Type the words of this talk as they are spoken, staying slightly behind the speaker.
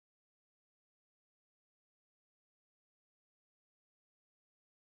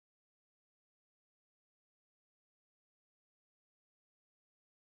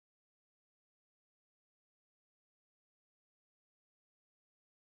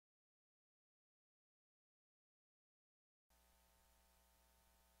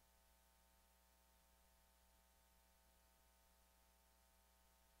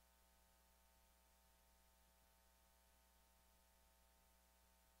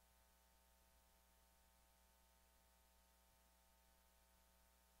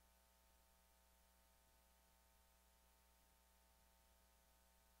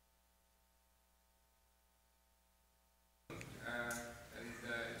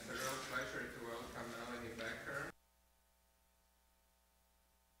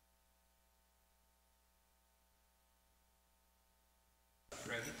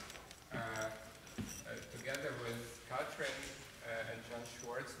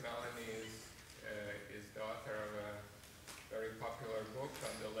Melanie is the author of a very popular book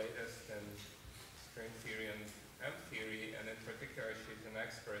on the latest in string theory and M theory, and in particular she's an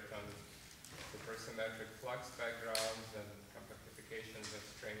expert on supersymmetric flux backgrounds and compactifications of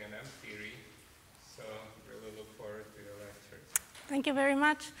string and M theory. So really look forward to your lectures. Thank you very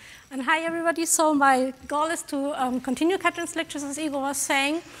much. And hi, everybody. So my goal is to continue Katrin's lectures, as Igor was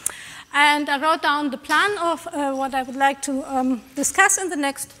saying. And I wrote down the plan of what I would like to discuss in the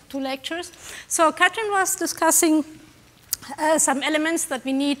next two lectures. So Katrin was discussing some elements that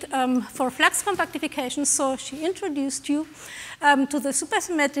we need for flux compactification. So she introduced you to the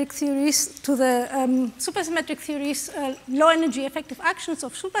supersymmetric theories, low energy effective actions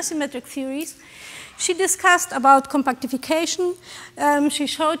of supersymmetric theories. She discussed about compactification. She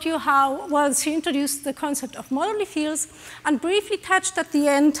showed you how, well, she introduced the concept of moduli fields and briefly touched at the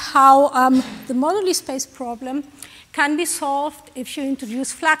end how the moduli space problem can be solved if you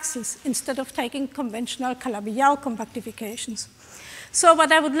introduce fluxes instead of taking conventional Calabi-Yau compactifications. So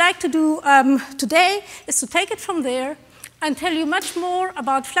what I would like to do today is to take it from there and tell you much more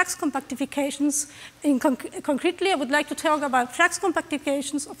about flux compactifications. Concretely, I would like to talk about flux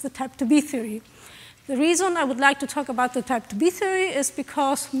compactifications of the type 2B theory. The reason I would like to talk about the type 2B theory is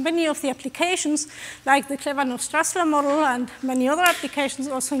because many of the applications, like the Klebanov-Strassler model and many other applications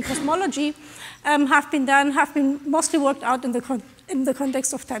also in cosmology, have been mostly worked out in the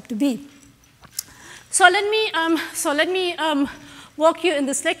context of type 2B. So let me walk you in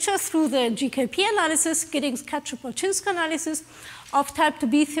this lecture through the GKP analysis, Giddings-Katrup-Olchinsk analysis of type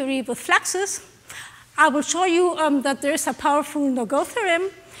 2B theory with fluxes. I will show you that there is a powerful no-go theorem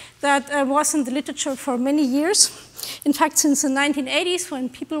that was in the literature for many years. In fact, since the 1980s, when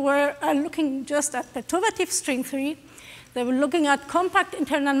people were looking just at perturbative string theory, they were looking at compact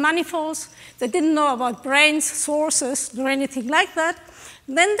internal manifolds. They didn't know about Branes, sources, or anything like that.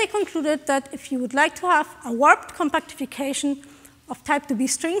 Then they concluded that if you would like to have a warped compactification of type 2B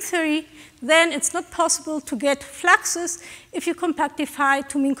string theory, then it's not possible to get fluxes if you compactify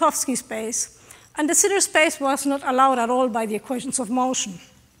to Minkowski space. And the Sitter space was not allowed at all by the equations of motion.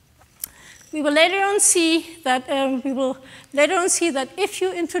 We will later on see that if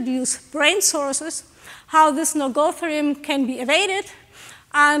you introduce Branes sources, how this no-go theorem can be evaded,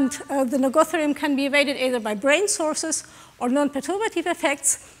 and the no-go theorem can be evaded either by Branes sources or non-perturbative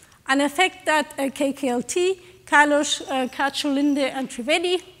effects, an effect that KKLT, Kalush, Kacu, Linde, and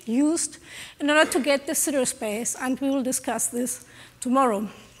Trivedi used in order to get the Sitter space, and we will discuss this tomorrow.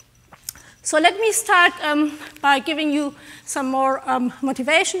 So let me start by giving you some more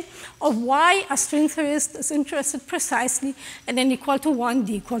motivation of why a string theorist is interested precisely in n equal to 1,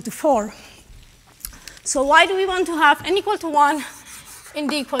 d equal to 4. So why do we want to have n equal to 1 in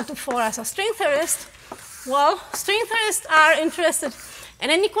d equal to 4 as a string theorist? Well, string theorists are interested in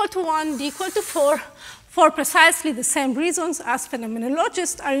n equal to 1, d equal to 4 for precisely the same reasons as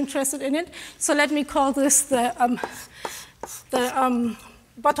phenomenologists are interested in it. So let me call this the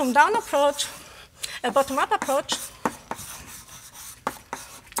bottom-down approach, a bottom-up approach.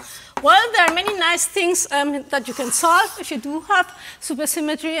 Well, there are many nice things that you can solve if you do have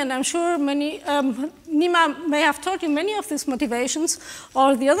supersymmetry, and I'm sure Nima may have told you many of these motivations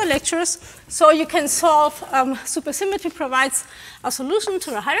or the other lectures. So you can solve, supersymmetry provides a solution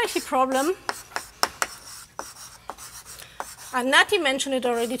to a hierarchy problem. And Nati mentioned it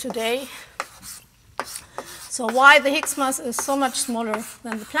already today. So why the Higgs mass is so much smaller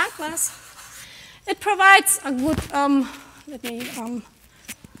than the Planck mass. It provides a good, let me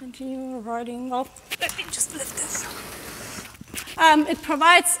continue writing. Well, let me just lift this. It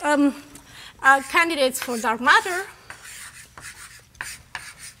provides candidates for dark matter.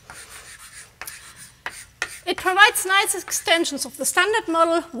 It provides nice extensions of the standard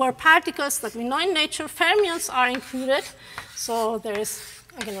model where particles that we know in nature, fermions, are included. So there is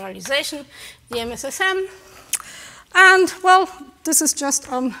a generalization, the MSSM. And, well, this is just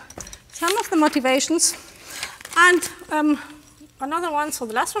some of the motivations. And another one, so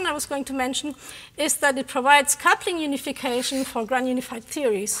the last one I was going to mention, is that it provides coupling unification for grand unified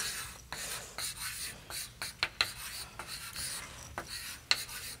theories.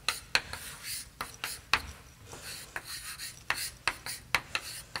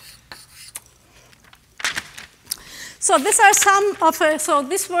 So these are some of, so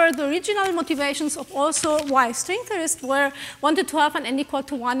these were the original motivations of also why string theorists wanted to have an n equal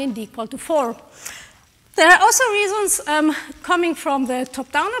to 1 in d equal to 4. There are also reasons coming from the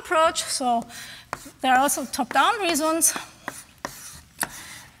top-down approach. So there are also top-down reasons.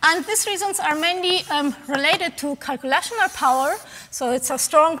 And these reasons are mainly related to calculational power. So it's a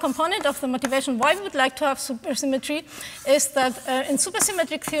strong component of the motivation why we would like to have supersymmetry, is that in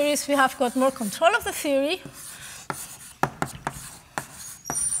supersymmetric theories we have got more control of the theory.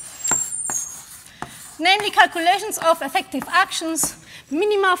 Namely, calculations of effective actions,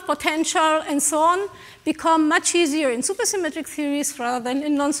 minima of potential, and so on become much easier in supersymmetric theories rather than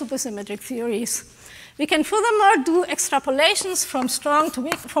in non-supersymmetric theories. We can furthermore do extrapolations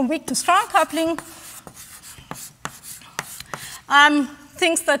from weak to strong coupling.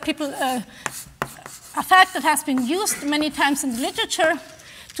 Things that a fact that has been used many times in the literature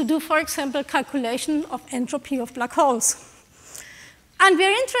to do, for example, calculation of entropy of black holes. And we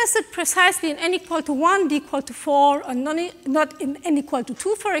are interested precisely in n equal to 1, d equal to 4, or not in n equal to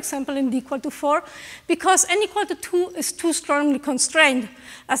 2, for example, in d equal to 4, because n equal to 2 is too strongly constrained.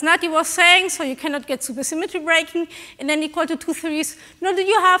 As Nati was saying, so you cannot get supersymmetry breaking in n equal to 2 theories, nor do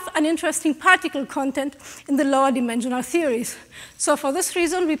you have an interesting particle content in the lower dimensional theories. So for this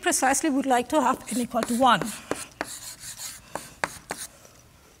reason, we precisely would like to have n equal to 1.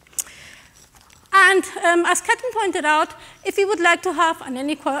 And as Katten pointed out, if we would like to have an n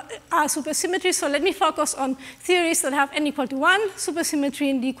equal supersymmetry, so let me focus on theories that have n equal to 1, supersymmetry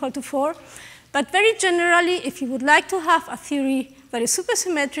in d equal to 4. But very generally, if you would like to have a theory that is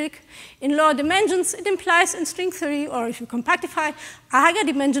supersymmetric in lower dimensions, it implies in string theory, or if you compactify a higher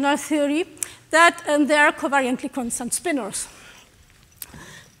dimensional theory, that there are covariantly constant spinors.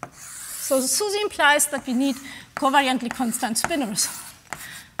 So SUSY implies that we need covariantly constant spinors.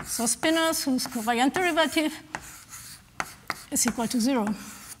 So spinors whose covariant derivative is equal to 0.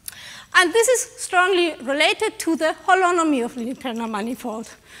 And this is strongly related to the holonomy of the internal manifold.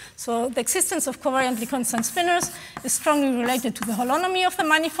 So the existence of covariantly constant spinors is strongly related to the holonomy of the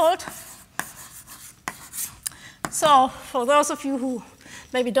manifold. So for those of you who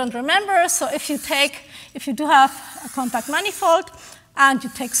maybe don't remember, so if you do have a compact manifold and you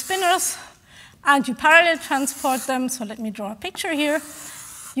take spinors and you parallel transport them, so let me draw a picture here.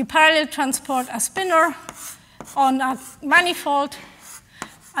 You parallel transport a spinor on a manifold,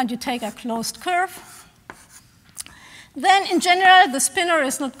 and you take a closed curve. Then, in general, the spinor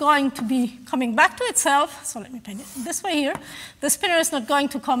is not going to be coming back to itself. So let me paint it this way here. The spinor is not going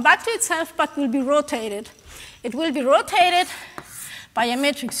to come back to itself, but will be rotated. It will be rotated by a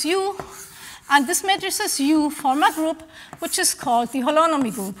matrix U, and this matrices U form a group which is called the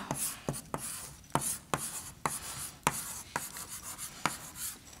holonomy group.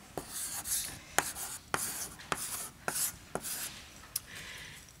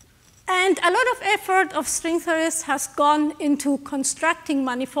 And a lot of effort of string theorists has gone into constructing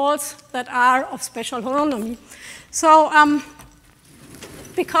manifolds that are of special holonomy. So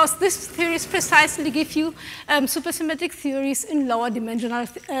because these theories precisely give you supersymmetric theories in lower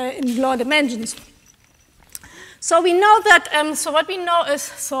dimensions. So we know that, so what we know is,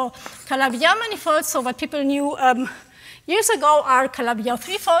 so Calabi-Yau manifolds, so what people knew years ago are Calabi-Yau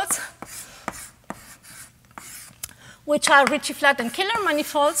threefolds, which are Ricci-Flat and Killer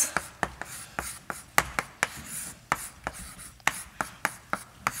manifolds.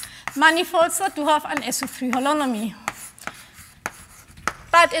 Manifolds that do have an SU3 holonomy.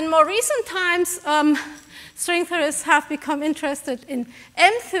 But in more recent times, string theorists have become interested in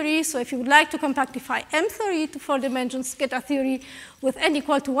M theory. So if you would like to compactify M theory to 4 dimensions, get a theory with n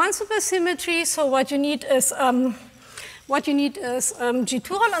equal to 1 supersymmetry. So what you need is G2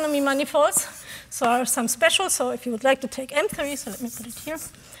 holonomy manifolds. So some special. So if you would like to take M theory, so let me put it here.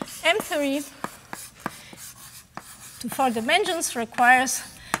 M theory to 4 dimensions requires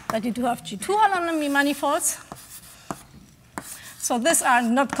that you do have G2 holonomy manifolds. So these are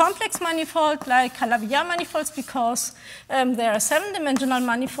not complex manifolds like Calabi-Yau manifolds because they are 7-dimensional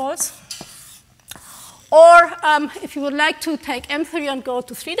manifolds. Or if you would like to take M theory and go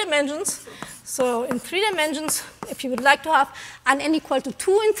to 3 dimensions, so in 3 dimensions, if you would like to have an n equal to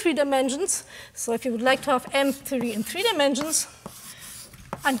 2 in 3 dimensions, so if you would like to have M theory in 3 dimensions,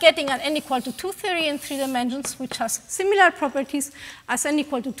 and getting an n equal to 2 theory in 3 dimensions, which has similar properties as n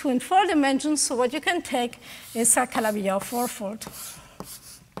equal to 2 in 4 dimensions. So what you can take is a Calabi-Yau fourfold,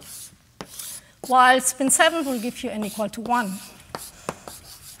 while spin 7 will give you n equal to 1.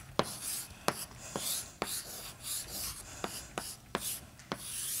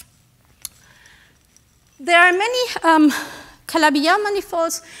 There are many Calabi-Yau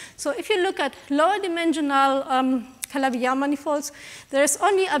manifolds. So if you look at lower dimensional Calabi-Yau manifolds, there is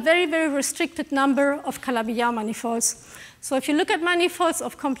only a very, very restricted number of Calabi-Yau manifolds. So if you look at manifolds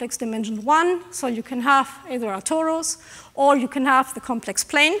of complex dimension 1, so you can have either a torus or you can have the complex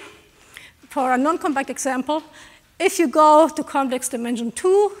plane. For a non-compact example, If you go to complex dimension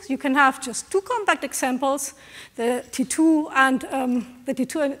 2, you can have just 2 compact examples, the T2 and the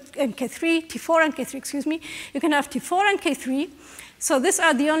T2 and K3, T4 and K3, excuse me. You can have T4 and K3. So these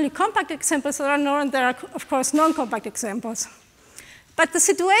are the only compact examples that are known. There are, of course, non-compact examples. But the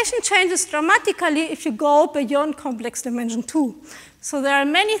situation changes dramatically if you go beyond complex dimension 2. So there are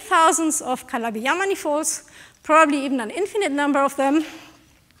many thousands of Calabi-Yau manifolds, probably even an infinite number of them.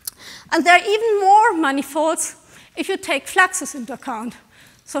 And there are even more manifolds if you take fluxes into account.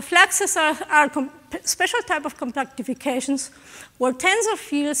 So fluxes are a special type of compactifications where tensor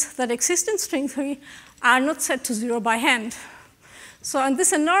fields that exist in string theory are not set to 0 by hand. So and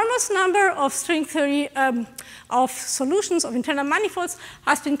this enormous number of string theory of solutions of internal manifolds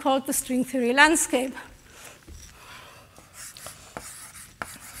has been called the string theory landscape.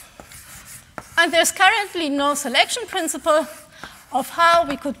 And there's currently no selection principle of how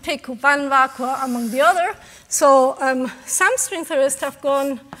we could pick one vacua among the other. So some string theorists have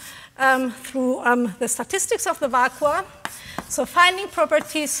gone through the statistics of the vacua, so finding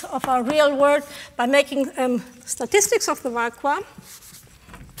properties of our real world by making statistics of the vacua.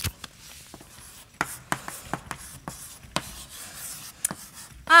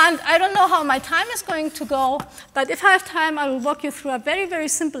 And I don't know how my time is going to go, but if I have time, I will walk you through a very, very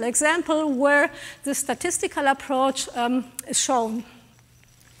simple example where the statistical approach is shown.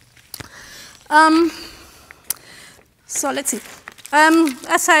 So let's see.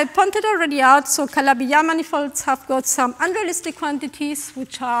 As I pointed already out, so Calabi-Yau manifolds have got some unrealistic quantities,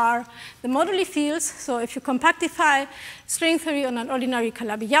 which are the moduli fields. So if you compactify string theory on an ordinary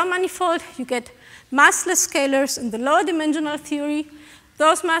Calabi-Yau manifold, you get massless scalars in the lower dimensional theory.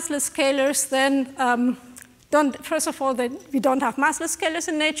 Those massless scalars then first of all, we don't have massless scalars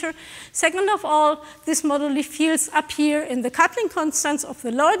in nature. Second of all, these moduli fields appear in the coupling constants of the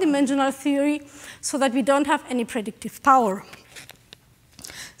lower dimensional theory so that we don't have any predictive power.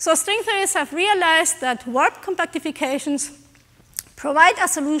 So string theorists have realized that warped compactifications provide a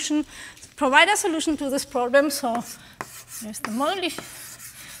solution to this problem. So here's the moduli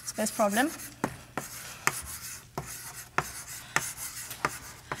space problem.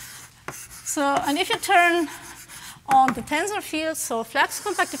 So, and if you turn on the tensor fields, so flux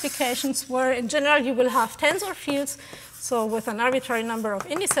compactifications, where in general you will have tensor fields, so with an arbitrary number of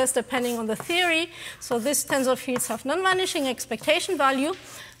indices depending on the theory. So these tensor fields have non-vanishing expectation value.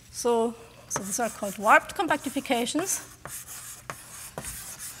 So these are called warped compactifications.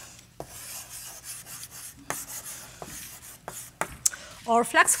 Or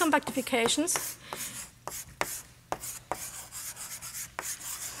flux compactifications.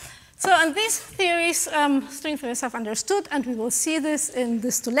 So, and these theories, string theorists have understood, and we will see this in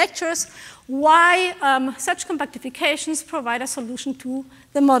these 2 lectures, why such compactifications provide a solution to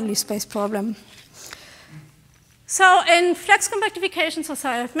the moduli space problem. So, in flux compactifications, as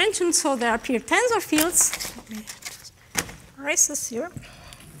I have mentioned, so there appear tensor fields. Let me just erase this here.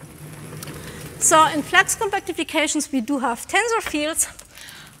 So, in flux compactifications, we do have tensor fields,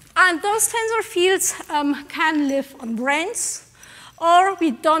 and those tensor fields can live on branes. Or we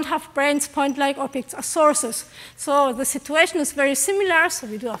don't have branes point-like objects as sources. So the situation is very similar. So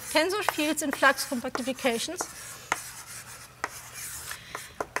we do have tensor fields in flux compactifications.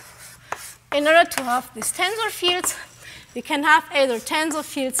 In order to have these tensor fields, we can have either tensor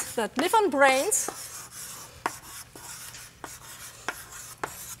fields that live on branes,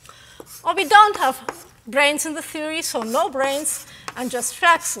 or we don't have branes in the theory, so no branes, and just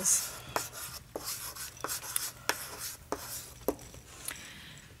fluxes.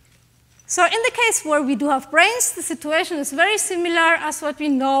 So in the case where we do have branes, the situation is very similar as what we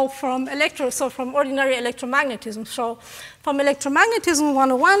know from from ordinary electromagnetism. So from electromagnetism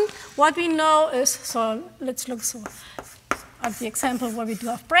 101, what we know is, so let's look at the example where we do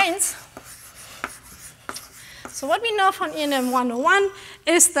have branes. So what we know from A&M 101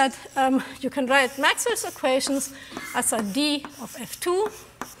 is that you can write Maxwell's equations as a D of F2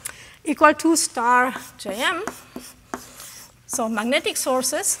 equal to star Jm. So magnetic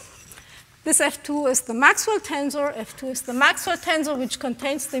sources. This F2 is the Maxwell tensor. F2 is the Maxwell tensor, which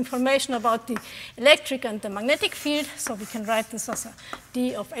contains the information about the electric and the magnetic field. So we can write this as a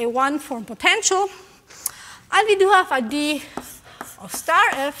D of A1 form potential. And we do have a D of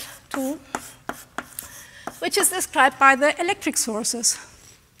star F2, which is described by the electric sources.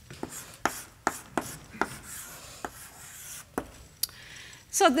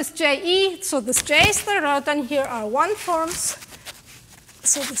 So this JE, so these J's that are done here are 1 forms.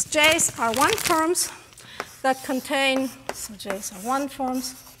 So these J's are 1 forms that contain, so J's are 1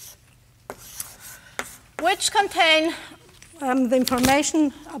 forms, which contain the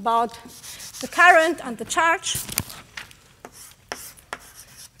information about the current and the charge.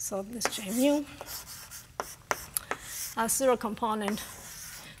 So this J mu has 0 component,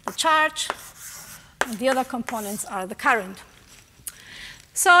 the charge, and the other components are the current.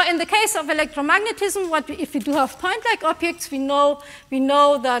 So in the case of electromagnetism, if we do have point-like objects, we know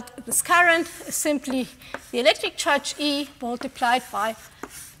that this current is simply the electric charge E multiplied by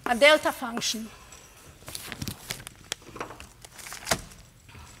a delta function.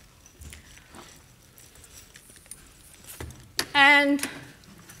 And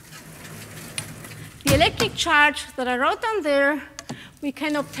the electric charge that I wrote down there, we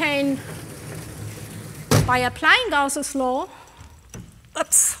can obtain by applying Gauss's law.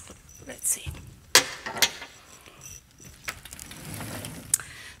 Oops, let's see.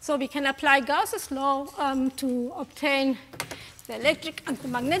 So we can apply Gauss's law to obtain the electric and the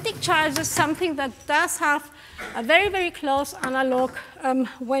magnetic charges, something that does have a very, very close analog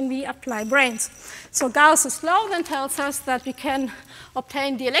when we apply Branes. So Gauss's law then tells us that we can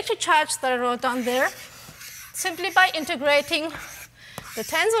obtain the electric charge that I wrote down there simply by integrating the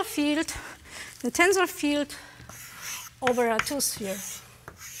tensor field over a two-sphere.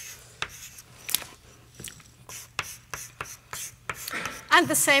 And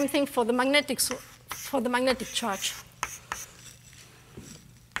the same thing for the magnetic charge.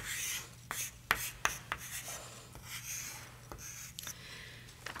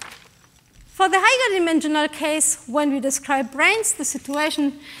 For the higher dimensional case, when we describe Branes, the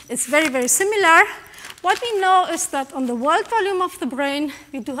situation is very, very similar. What we know is that on the world volume of the brane,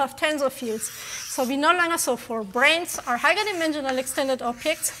 we do have tensor fields. So we no longer, so for Branes are higher dimensional extended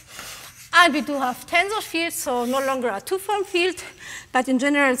objects, and we do have tensor fields, so no longer a two-form field, but in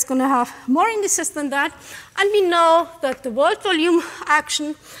general it's going to have more indices than that. And we know that the world volume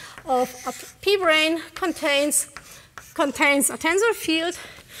action of a p-brane contains a tensor field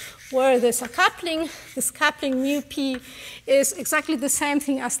where there's a coupling. This coupling mu p is exactly the same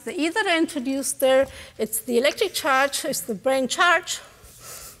thing as the E that I introduced there. It's the electric charge, it's the brane charge.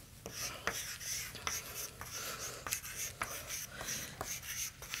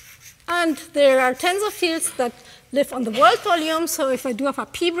 And there are tensor fields that live on the world volume. So if I do have a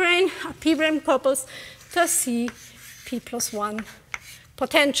p-brane couples to Cp+1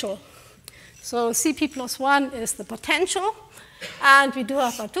 potential. So Cp+1 is the potential. And we do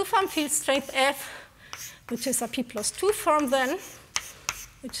have a two-form field strength F, which is a p+2 form then,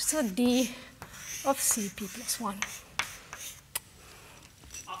 which is a d of Cp+1.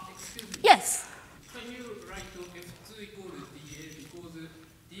 Excuse me. Yes? Can you write F2 equal to dA because the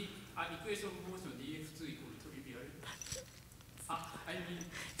equation of motion dF2 equal to trivial? I mean,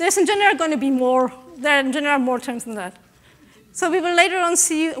 There's in general going to be more, there are in general more terms than that. So we will later on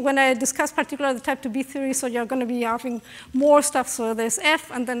see when I discuss particularly the type 2B theory, so you're going to be having more stuff. So there's F,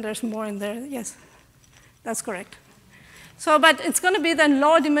 and then there's more in there. Yes, that's correct. So, but it's going to be then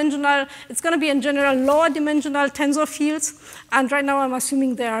lower dimensional, it's going to be in general lower dimensional tensor fields, and right now I'm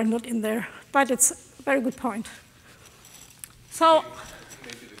assuming they are not in there, but it's a very good point. So,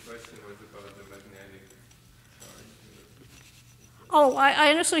 Maybe the question was about the magnetic charge. oh, I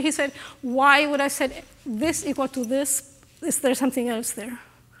understood. He said, why would I set this equal to this? Is there something else there?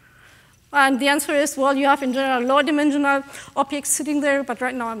 And the answer is, well, you have in general low dimensional objects sitting there, but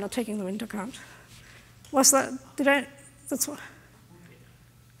right now I'm not taking them into account. Was that, that's what?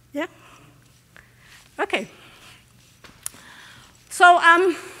 Yeah? Okay. So,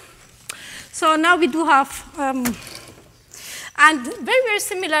 so now we do have, and very, very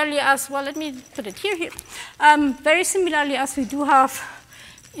similarly as, well, let me put it here. Very similarly as we do have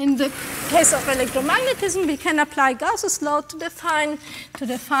in the case of electromagnetism, we can apply Gauss's law to define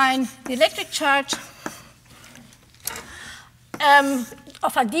the electric charge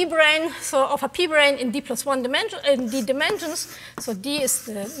of a d brane, so of a p brane in d+1 dimension, in d dimensions. So d is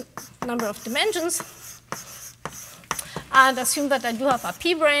the number of dimensions, and assume that I do have a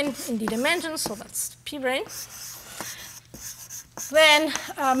p brane in d dimensions, so that's p brane. Then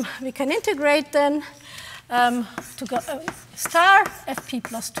we can integrate then to go star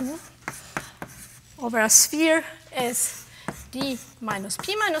Fp+2 over a sphere is d minus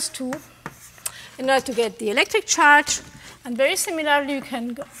p minus 2 in order to get the electric charge. And very similarly, you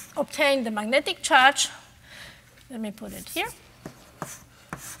can obtain the magnetic charge. Let me put it here.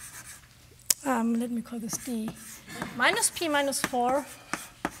 Let me call this d minus p minus 4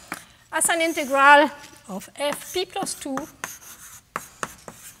 as an integral of Fp+2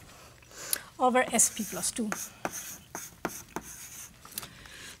 over Sp+2.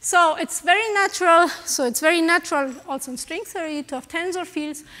 So it's very natural. So it's very natural also in string theory to have tensor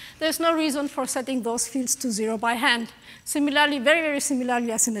fields. There's no reason for setting those fields to 0 by hand. Similarly, very, very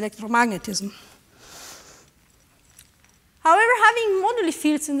similarly as in electromagnetism. However, having moduli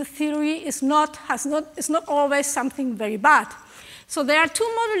fields in the theory is not always something very bad. So there are two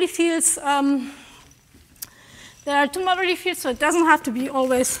moduli fields. So it doesn't have to be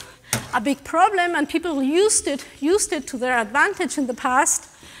always a big problem, and people used it to their advantage in the past.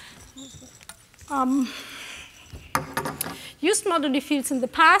 Used moduli fields in the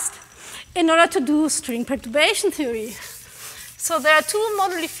past in order to do string perturbation theory. So there are two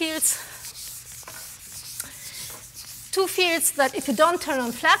moduli fields, two fields that, if you don't turn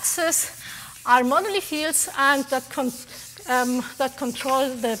on fluxes, are moduli fields and that control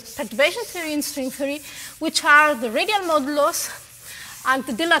the perturbation theory in string theory, which are the radial modulus and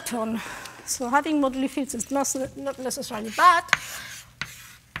the dilaton. So having moduli fields is not necessarily bad.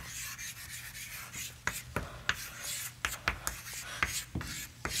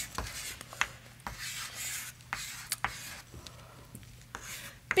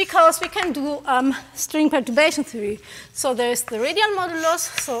 Because we can do string perturbation theory. So there is the radial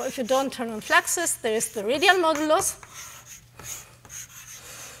modulus. So if you don't turn on fluxes, there is the radial modulus.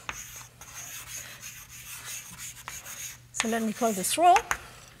 So let me call this rho.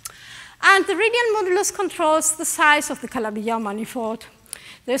 And the radial modulus controls the size of the Calabi-Yau manifold.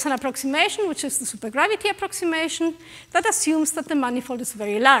 There is an approximation, which is the supergravity approximation, that assumes that the manifold is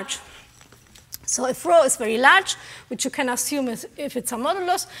very large. So if rho is very large, which you can assume is if it's a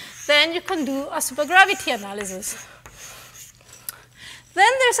modulus, then you can do a supergravity analysis.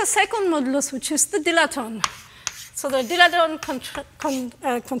 Then there's a second modulus, which is the dilaton. So the dilaton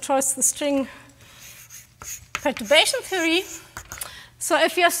controls the string perturbation theory. So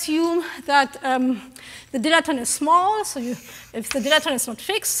if you assume that the dilaton is small, so if the dilaton is not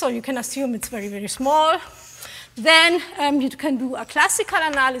fixed, so you can assume it's very, very small, then you can do a classical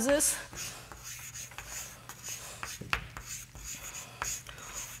analysis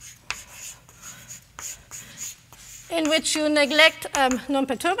in which you neglect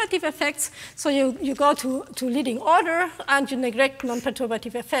non-perturbative effects. So you go to leading order, and you neglect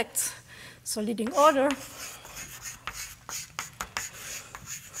non-perturbative effects. So leading order.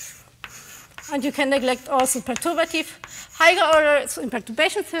 And you can neglect also perturbative, higher order in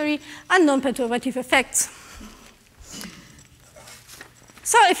perturbation theory, and non-perturbative effects.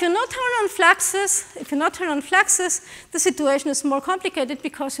 So if you not turn on fluxes, the situation is more complicated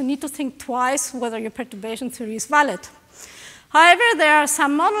because you need to think twice whether your perturbation theory is valid. However, there are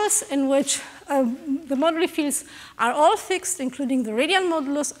some models in which the moduli fields are all fixed, including the radial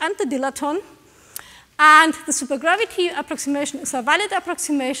modulus and the dilaton, and the supergravity approximation is a valid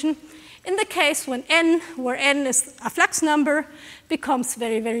approximation in the case when n, where n is a flux number, becomes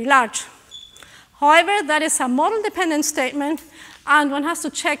very, very large. However, that is a model-dependent statement, and one has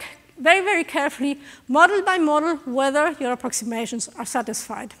to check very, very carefully, model by model, whether your approximations are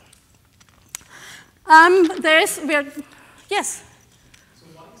satisfied. Yes? So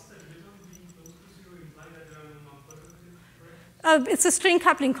why is the dilaton being close to zero imply that there are no non-perturbative, correct? It's a string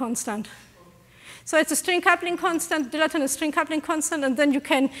coupling constant. So it's a string coupling constant, dilaton is string coupling constant, and then you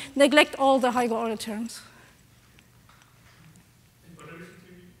can neglect all the higher order terms.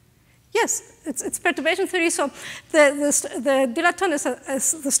 Yes, it's perturbation theory. So the dilaton is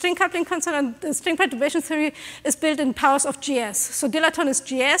the string coupling constant, and the string perturbation theory is built in powers of GS. So dilaton is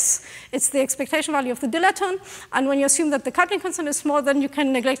GS. It's the expectation value of the dilaton. And when you assume that the coupling constant is small, then you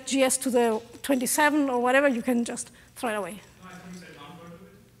can neglect GS to the 27 or whatever. You can just throw it away. No, I think you said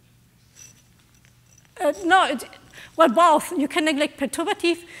non-perturbative. No, well, both. You can neglect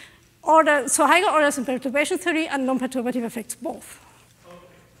perturbative order, so higher orders in perturbation theory and non-perturbative effects, both.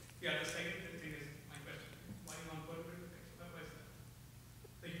 Yeah, the second thing is my question. Why non-perturbative effects? Why is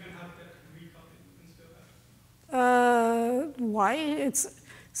that? So you can have that recoupling and still have. Why? It's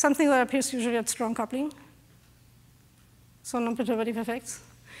something that appears usually at strong coupling. So non-perturbative effects.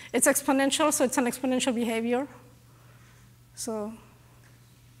 It's exponential, so it's an exponential behavior. So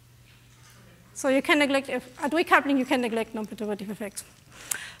you can neglect, at weak coupling, you can neglect non-perturbative effects.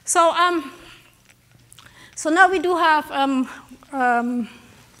 So now we do have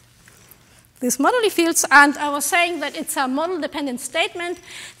these moduli fields, and I was saying that it's a model-dependent statement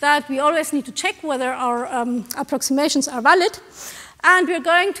that we always need to check whether our approximations are valid. And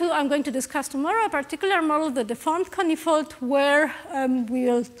I'm going to discuss tomorrow a particular model, the deformed conifold, where we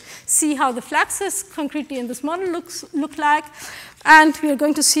will see how the fluxes concretely in this model look like, and we are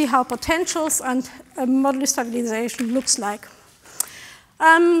going to see how potentials and moduli stabilization looks like.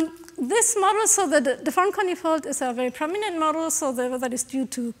 This model, so the deformed conifold is a very prominent model, so that is due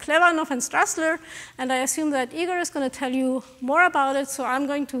to Klebanov and Strassler, and I assume that Igor is going to tell you more about it, so I'm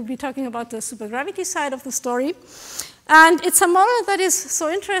going to be talking about the supergravity side of the story. And it's a model that is so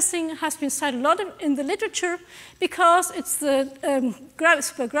interesting, has been studied a lot in the literature, because it's the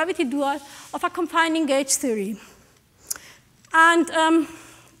supergravity dual of a confining gauge theory. And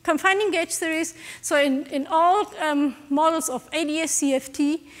confining gauge theories, so in all models of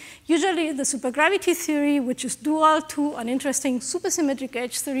ADS-CFT, usually the supergravity theory, which is dual to an interesting supersymmetric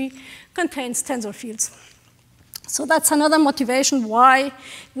gauge theory, contains tensor fields. So that's another motivation why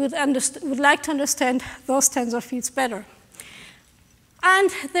we would like to understand those tensor fields better. And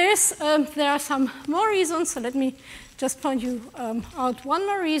there are some more reasons, so let me just point you out one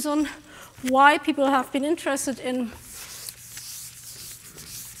more reason why people have been interested in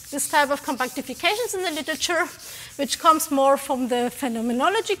this type of compactifications in the literature, which comes more from the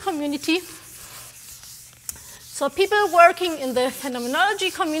phenomenology community. So people working in the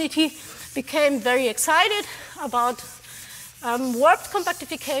phenomenology community became very excited about warped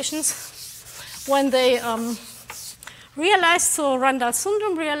compactifications when they realized, so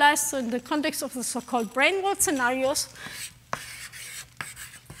Randall-Sundrum realized, so in the context of the so-called brain world scenarios,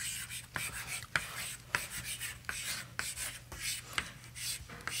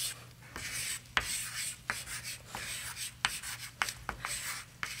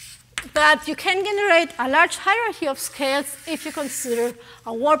 that you can generate a large hierarchy of scales if you consider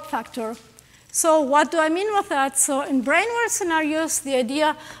a warp factor. So what do I mean with that? So in brain world scenarios, the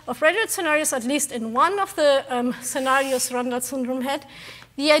idea of radial scenarios, at least in one of the scenarios Randall-Sundrum had,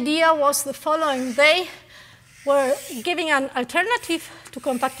 the idea was the following. They were giving an alternative to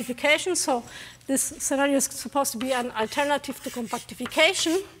compactification. So this scenario is supposed to be an alternative to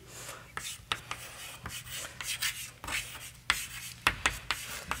compactification.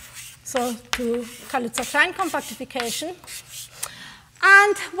 So to call it a Klein compactification.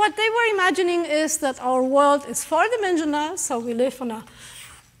 And what they were imagining is that our world is four-dimensional, so we live on a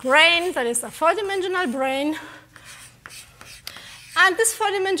brain that is a four-dimensional brain. And this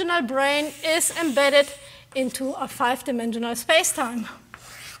four-dimensional brain is embedded into a five-dimensional space-time.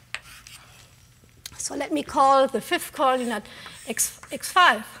 So let me call the fifth coordinate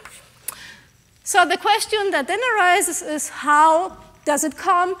x5. So the question that then arises is, how does it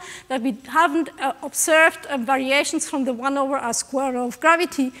come that we haven't observed variations from the 1/r square of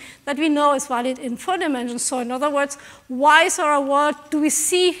gravity that we know is valid in 4 dimensions? So in other words, why is our world, do we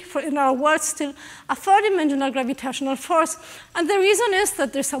see in our world still a 4-dimensional gravitational force? And the reason is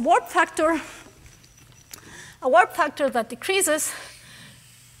that there's a warp factor that decreases.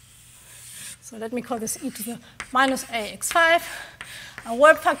 So let me call this e to the minus ax5, a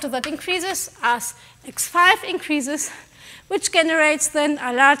warp factor that increases as x5 increases, which generates then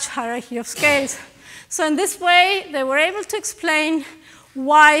a large hierarchy of scales. So in this way, they were able to explain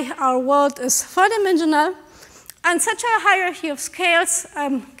why our world is 4-dimensional, and such a hierarchy of scales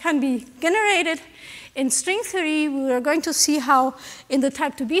can be generated in string theory. We are going to see how, in the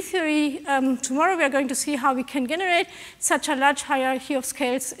type 2b theory, tomorrow we are going to see how we can generate such a large hierarchy of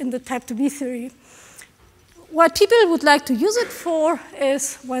scales in the type 2b theory. What people would like to use it for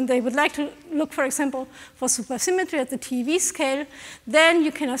is when they would like to look, for example, for supersymmetry at the TeV scale, then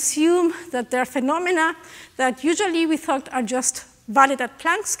you can assume that there are phenomena that usually we thought are just valid at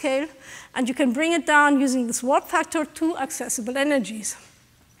Planck scale, and you can bring it down using this warp factor to accessible energies,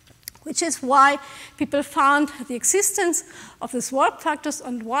 which is why people found the existence of these warp factors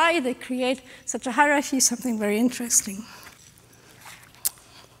and why they create such a hierarchy something very interesting.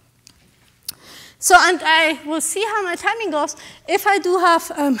 So, and I will see how my timing goes. If I do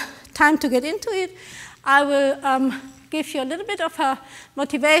have time to get into it, I will give you a little bit of a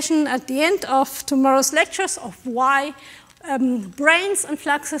motivation at the end of tomorrow's lectures of why branes and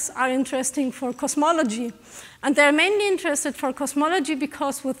fluxes are interesting for cosmology. And they're mainly interested for cosmology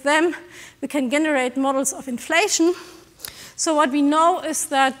because with them we can generate models of inflation. So what we know is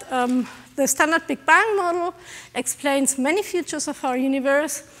that the standard Big Bang model explains many features of our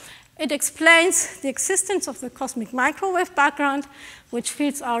universe. It explains the existence of the cosmic microwave background, which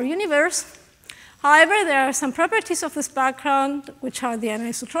feeds our universe. However, there are some properties of this background, which are the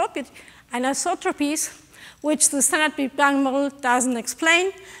anisotropies, which the standard Big Bang model doesn't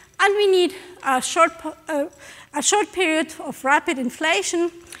explain. And we need a short period of rapid inflation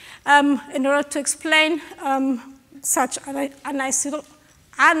in order to explain such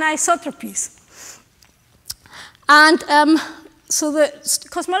anisotropies. And so the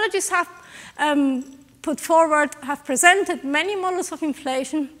cosmologists have have presented many models of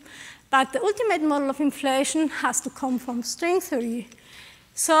inflation, but the ultimate model of inflation has to come from string theory.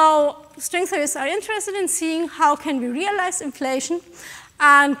 So string theorists are interested in seeing how can we realize inflation,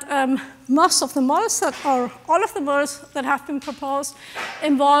 and most of the models, or all of the models that have been proposed,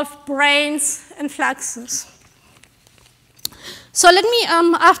 involve branes and fluxes. So let me,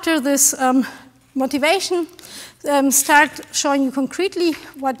 after this motivation, start showing you concretely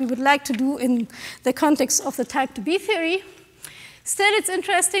what we would like to do in the context of the type 2B theory. Still, it's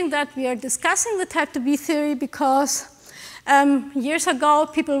interesting that we are discussing the type 2B theory because years ago,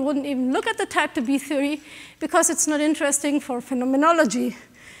 people wouldn't even look at the type 2B theory because it's not interesting for phenomenology.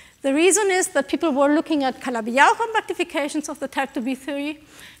 The reason is that people were looking at Calabi-Yau compactifications of the type 2B theory.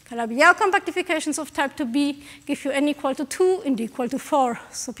 Calabi-Yau compactifications of type 2B give you n equal to 2 and d equal to 4.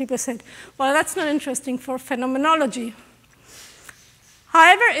 So people said, well, that's not interesting for phenomenology.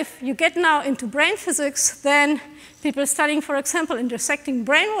 However, if you get now into brain physics, then people studying, for example, intersecting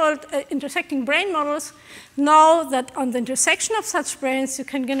brain models know that on the intersection of such brains, you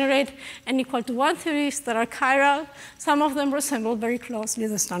can generate n equal to 1 theories that are chiral. Some of them resemble very closely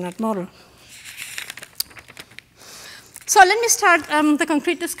the standard model. So let me start the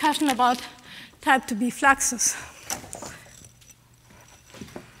concrete discussion about type 2B fluxes.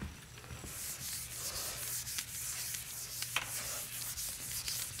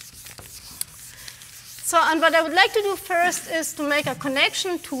 So, and what I would like to do first is to make a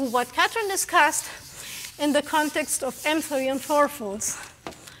connection to what Katrin discussed in the context of M-theory and fourfolds.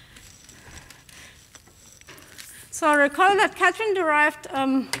 So recall that Katrin derived,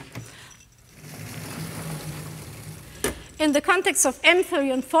 in the context of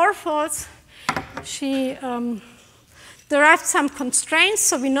M-theory and fourfolds, she derived some constraints.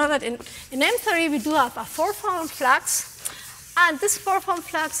 So we know that in M-theory, we do have a four-form flux. And this four-form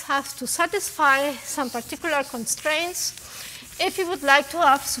flux has to satisfy some particular constraints if you would like to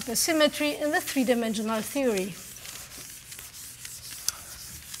have supersymmetry in the three-dimensional theory.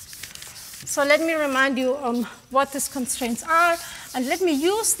 So let me remind you what these constraints are, and let me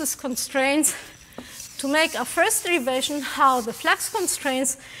use these constraints to make a first derivation how the flux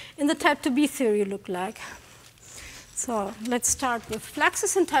constraints in the type 2B theory look like. So let's start with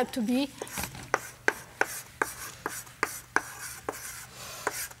fluxes in type 2B.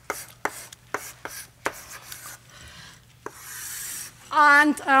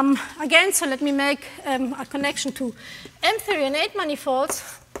 And again, so let me make a connection to M-theory and 8 manifolds,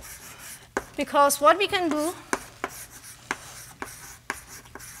 because what we can do,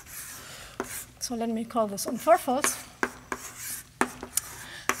 so let me call this on fourfolds.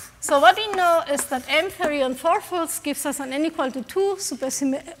 So what we know is that M-theory on fourfolds gives us an n equal to 2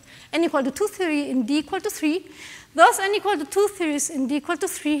 n equal to 2 theory in d equal to 3. Those n equal to 2 theories in d equal to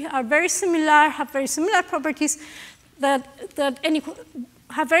 3 are very similar, have very similar properties that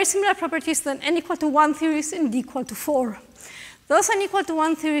have very similar properties than n equal to 1 theories in d equal to 4. Those n equal to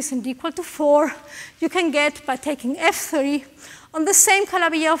 1 theories in d equal to 4 you can get by taking F theory on the same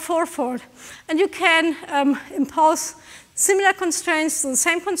Calabi-Yau fourfold. And you can impose similar constraints, the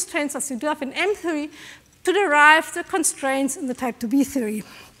same constraints as you do have in M theory, to derive the constraints in the type 2B theory.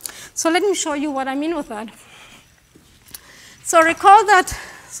 So let me show you what I mean with that. So recall that,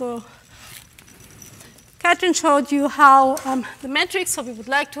 Katrin showed you how the metric, so we would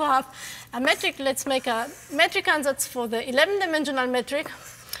like to have a metric. Let's make a metric ansatz for the 11-dimensional metric.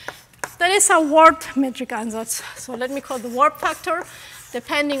 That is a warped metric ansatz. So let me call the warp factor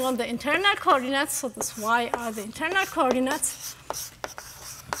depending on the internal coordinates. So this y are the internal coordinates.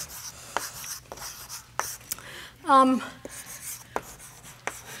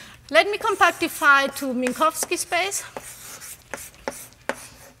 Let me compactify to Minkowski space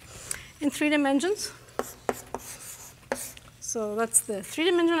in 3 dimensions. So that's the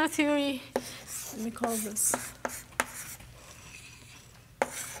 3-dimensional theory. Let me call this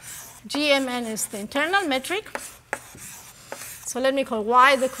GMN is the internal metric. So let me call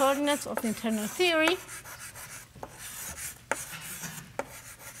y the coordinates of the internal theory.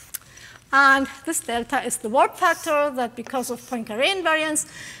 And this delta is the warp factor that, because of Poincare invariance,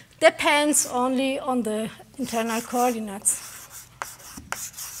 depends only on the internal coordinates.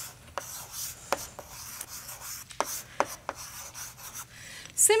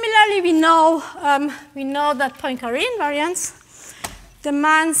 Similarly, we know that Poincare invariance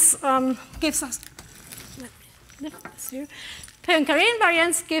demands gives us. Poincare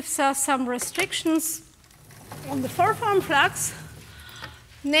invariance gives us some restrictions on the four-form flux.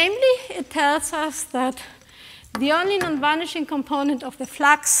 Namely, it tells us that the only non-vanishing component of the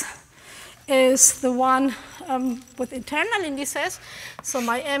flux is the one with internal indices. So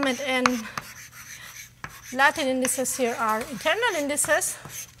my m and n Latin indices here are internal indices,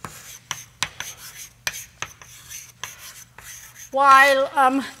 while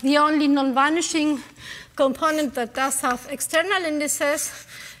the only non-vanishing component that does have external indices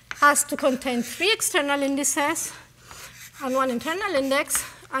has to contain 3 external indices and 1 internal index,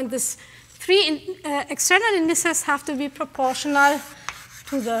 and this three external indices have to be proportional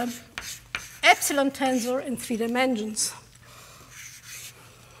to the epsilon tensor in 3 dimensions.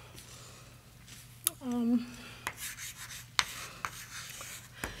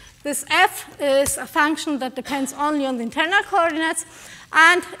 This f is a function that depends only on the internal coordinates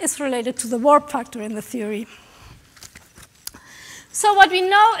and is related to the warp factor in the theory. So what we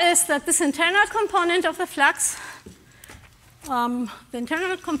know is that this internal component of the flux, let me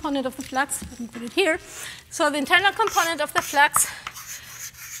put it here. So the internal component of the flux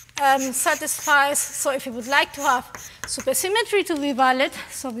satisfies, so if you would like to have supersymmetry to be valid,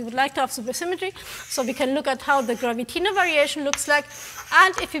 so we would like to have supersymmetry, so we can look at how the gravitino variation looks like,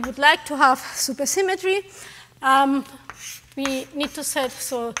 and if we would like to have supersymmetry, we need to set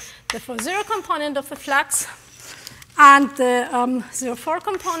so the 4-0 component of the flux and the 0-4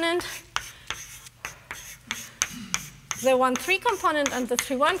 component, the 1-3 component and the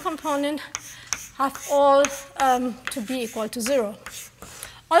 3-1 component have all to be equal to 0.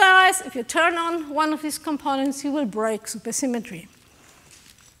 Otherwise, if you turn on one of these components, you will break supersymmetry.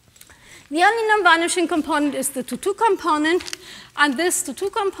 The only non-vanishing component is the 2-2 component, and this 2-2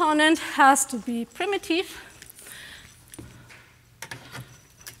 component has to be primitive.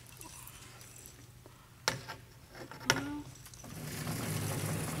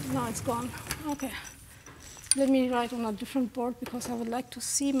 No, it's gone. Okay. Let me write on a different board because I would like to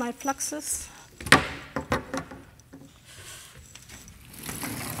see my fluxes.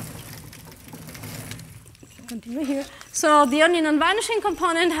 Continue here. So the only non-vanishing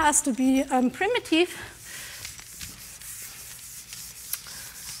component has to be primitive,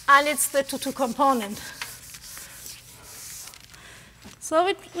 and it's the 2-2 component.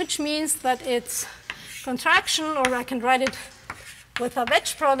 So which means that its contraction, or I can write it with a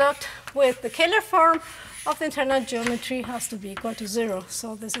wedge product with the Kähler form of the internal geometry, has to be equal to 0.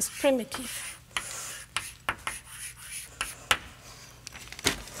 So this is primitive.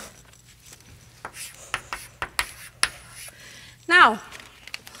 Now,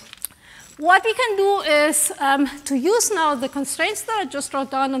 what we can do is to use now the constraints that I just wrote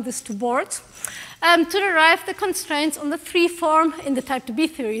down on these two boards to derive the constraints on the 3 form in the type 2B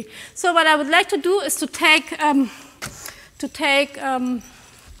theory. So what I would like to do is to take a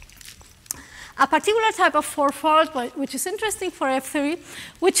particular type of 4-fold, which is interesting for F theory,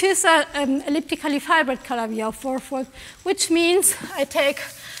 which is an elliptically fibered Calabi-Yau 4-fold, which means I take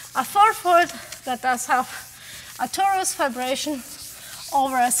a 4-fold that does have a torus vibration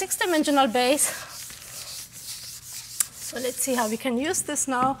over a 6-dimensional base. So let's see how we can use this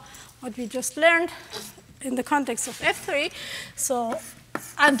now, what we just learned in the context of F theory. So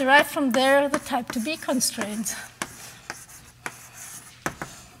and derive from there the type 2B constraints.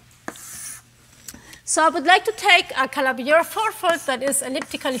 So I would like to take a Calabi-Yau 4-fold that is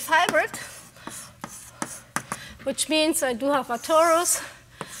elliptically fibered, which means I do have a torus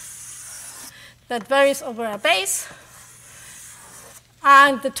that varies over a base.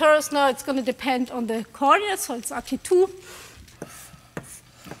 And the torus now, it's going to depend on the coordinates, so it's actually 2.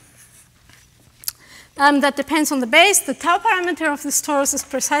 That depends on the base. The tau parameter of this torus is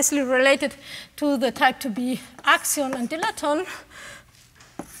precisely related to the type 2B axion and dilaton.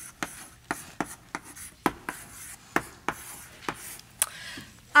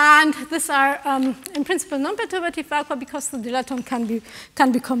 And these are, in principle, non-perturbative vacua because the dilaton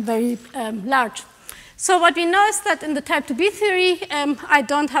can become very large. So what we know is that in the type 2B theory, I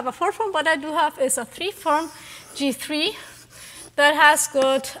don't have a 4-form. What I do have is a 3-form, G3, that has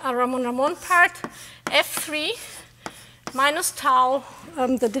got a Ramon-Ramon part, F3 minus tau,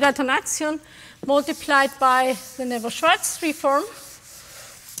 the dilaton axion, multiplied by the Neveu-Schwarz 3-form.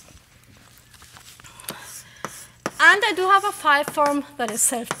 And I do have a 5-form that is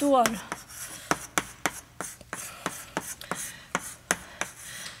self-dual.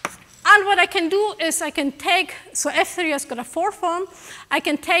 And what I can do is I can take, so F3 has got a 4-form. I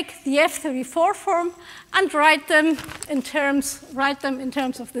can take the F3 4-form and write them in terms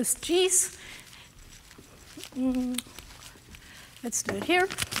of this G's. Let's do it here.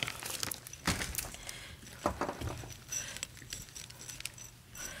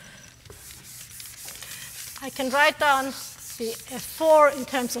 I can write down the F4 in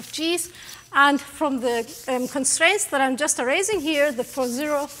terms of G's, and from the constraints that I'm just erasing here, the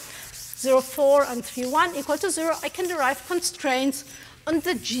 4-0, 0-4, and 3-1 equal to 0, I can derive constraints on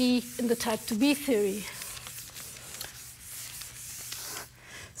the G in the type 2B theory.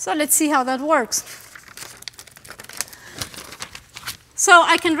 So let's see how that works. So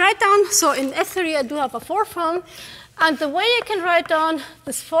I can write down, so in F theory I do have a 4-form, and the way I can write down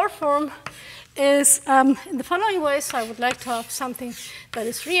this 4-form is in the following way. So I would like to have something that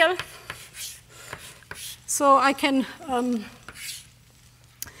is real. So I can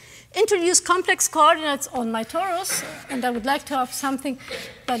introduce complex coordinates on my torus, and I would like to have something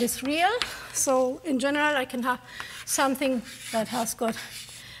that is real. So in general, I can have something that has got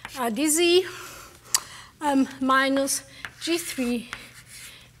dz minus g3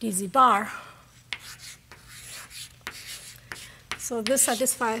 dz bar. So this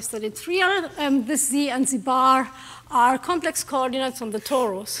satisfies that it's real. This z and z bar are complex coordinates on the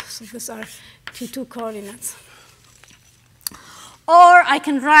torus. So these are T2 coordinates. Or I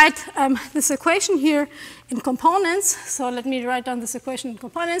can write this equation here in components. So let me write down this equation in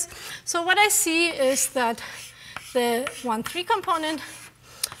components. So what I see is that the 1,3 component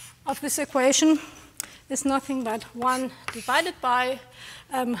of this equation is nothing but 1 divided by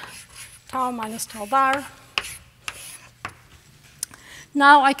tau minus tau bar.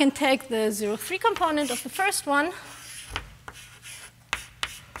 Now I can take the 0,3 component of the first one.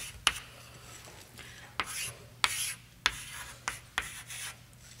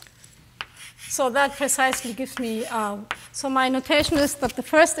 So that precisely gives me, so my notation is that the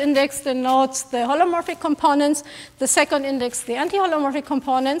first index denotes the holomorphic components, the second index the anti-holomorphic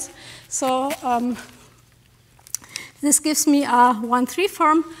components. So this gives me a 1,3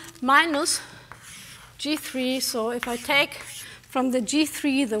 form minus G3. So if I take from the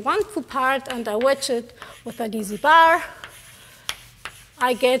G3 the 1,2 part and I wedge it with a dz bar,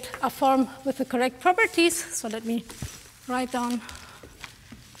 I get a form with the correct properties. So let me write down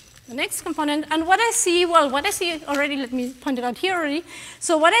the next component. And what I see, well, what I see already, let me point it out here already.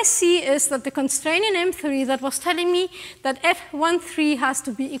 So what I see is that the constraint in M theory that was telling me that F13 has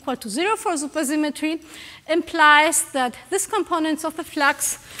to be equal to 0 for supersymmetry implies that this component of the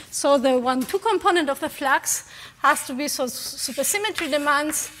flux, so the 1,2 component of the flux, has to be, so supersymmetry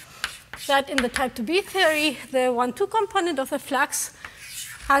demands that in the type 2B theory, the 1,2 component of the flux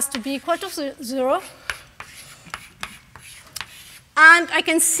has to be equal to 0. And I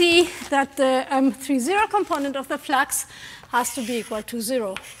can see that the 3,0 component of the flux has to be equal to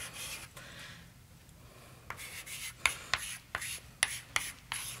 0.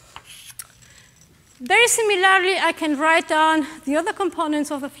 Very similarly, I can write down the other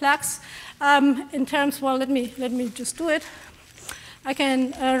components of the flux in terms, well, let me just do it. I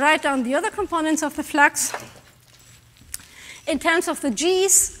can write down the other components of the flux in terms of the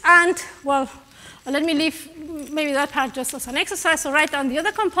G's and, well, let me leave maybe that part just as an exercise. So write down the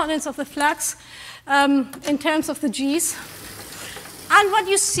other components of the flux in terms of the G's. And what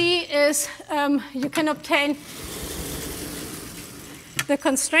you see is you can obtain the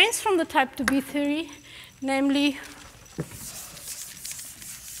constraints from the type 2B theory, namely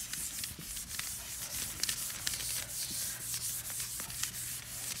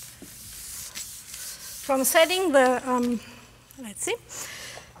from setting the, let's see,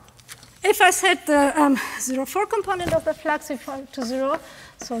 if I set the 0,4 component of the flux equal to 0,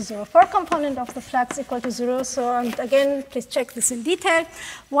 so 0,4 component of the flux equal to 0, so and again, please check this in detail.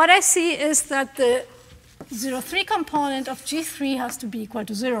 What I see is that the 0,3 component of G3 has to be equal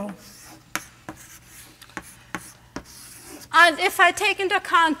to 0. And if I take into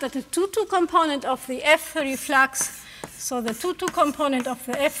account that the 2,2 component of the F3 flux, so the 2,2 component of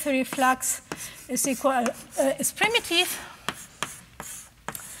the F3 flux is is primitive,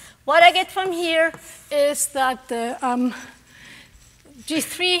 what I get from here is that the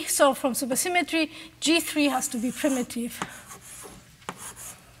G3, so from supersymmetry, G3 has to be primitive.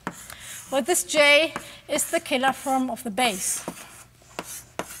 But this J is the killer form of the base.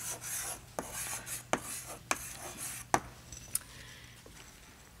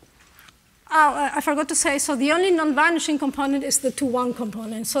 Oh, I forgot to say, so the only non-vanishing component is the 2,1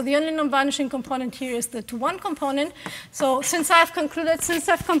 component. So the only non-vanishing component here is the 2,1 component. So since I've concluded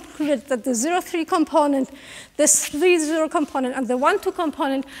that the 0,3 component, this 3,0 component, and the 1,2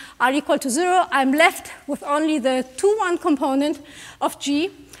 component are equal to 0, I'm left with only the 2,1 component of G.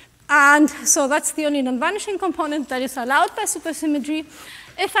 And so that's the only non-vanishing component that is allowed by supersymmetry.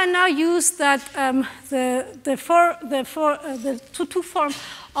 If I now use that the 2,2 form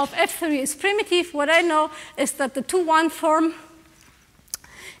of F3 is primitive, what I know is that the 2,1 form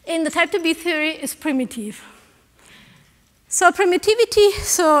in the type 2B theory is primitive. So primitivity,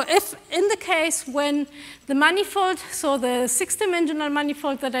 so if in the case when the manifold, so the 6-dimensional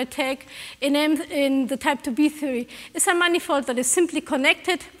manifold that I take in the type 2B theory is a manifold that is simply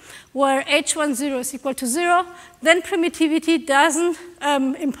connected where H10 is equal to 0, then primitivity doesn't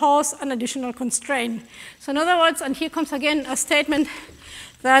impose an additional constraint. So in other words, and here comes again a statement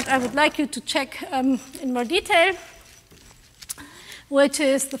that I would like you to check in more detail, which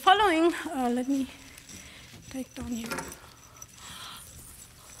is the following. Let me take down here.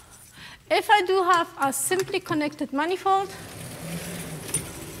 if I do have a simply connected manifold,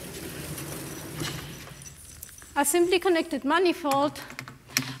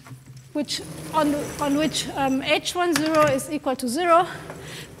 which on which H10 is equal to 0,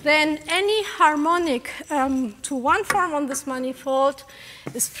 then any harmonic to one form on this manifold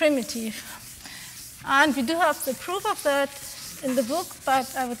is primitive. And we do have the proof of that in the book,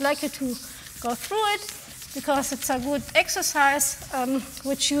 but I would like you to go through it because it's a good exercise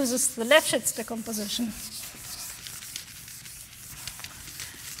which uses the Lefschetz decomposition.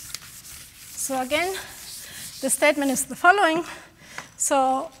 So again, the statement is the following.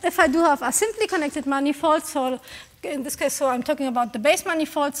 So if I do have a simply connected manifold, so in this case, so I'm talking about the base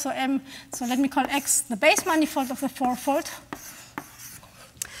manifold, so so let me call X the base manifold of the fourfold.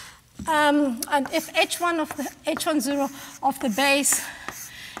 And if H10 of the base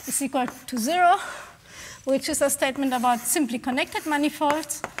is equal to 0, which is a statement about simply connected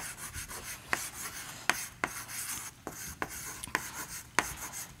manifolds,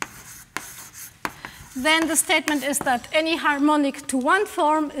 then the statement is that any harmonic to one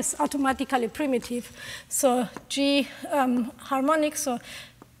form is automatically primitive. So G harmonic, so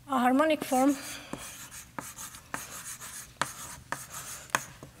a harmonic form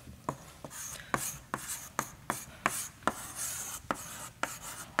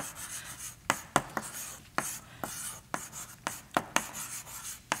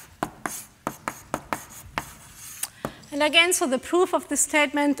and again, so the proof of this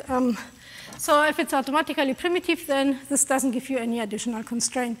statement, so if it's automatically primitive, then this doesn't give you any additional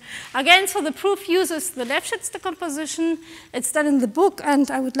constraint. Again, so the proof uses the Lefschetz decomposition. It's done in the book,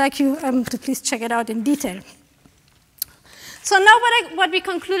 and I would like you to please check it out in detail. So now what we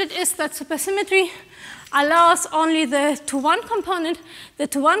concluded is that supersymmetry allows only the to-one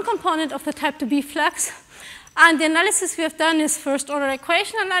component of the type 2B flux. And the analysis we have done is first-order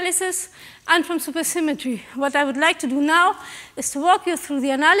equation analysis and from supersymmetry. What I would like to do now is to walk you through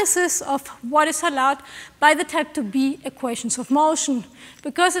the analysis of what is allowed by the type 2B equations of motion,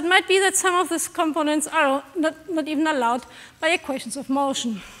 because it might be that some of these components are not even allowed by equations of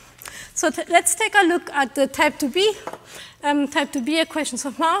motion. So let's take a look at the type 2B equations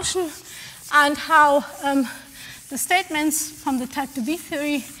of motion and how the statements from the type 2B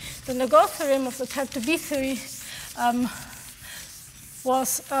theory, the Nagot theorem of the type 2B theory,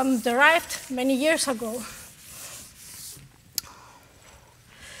 was derived many years ago.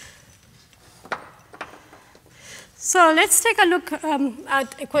 So let's take a look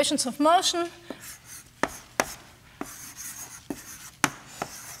at equations of motion.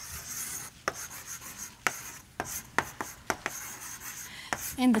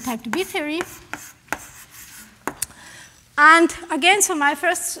 In the type 2B theory. And again, so my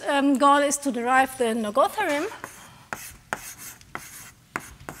first goal is to derive the Nagot theorem.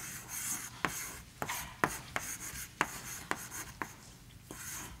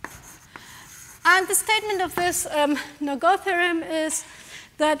 And the statement of this Nagot theorem is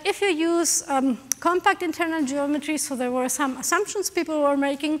that if you use compact internal geometry, so there were some assumptions people were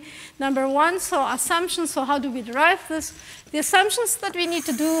making. Number one, so assumptions, so how do we derive this? The assumptions that we need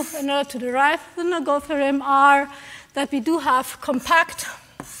to do in order to derive the Nagot theorem are that we do have compact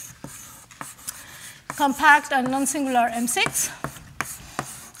and non-singular M6.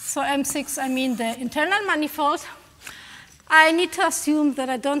 So M6, I mean the internal manifold. I need to assume that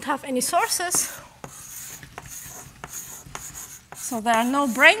I don't have any sources. So there are no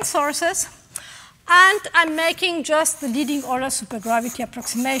Branes sources. And I'm making just the leading order supergravity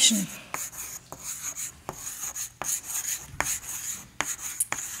approximation.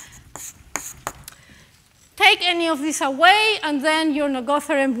 Take any of these away, and then your Nagot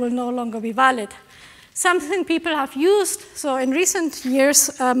theorem will no longer be valid. Something people have used, so in recent years,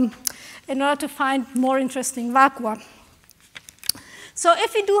 in order to find more interesting vacua. So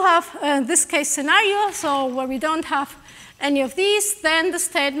if we do have this case scenario, so where we don't have any of these, then the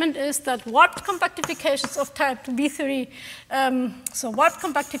statement is that warped compactifications of type 2B theory, so warped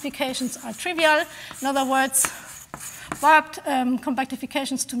compactifications are trivial. In other words, warped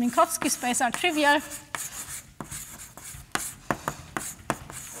compactifications to Minkowski space are trivial.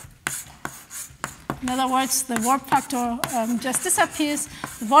 In other words, the warp factor just disappears.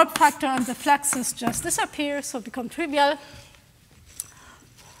 The warp factor and the fluxes just disappear, so become trivial.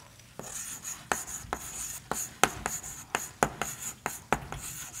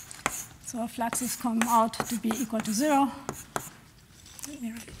 So fluxes come out to be equal to 0.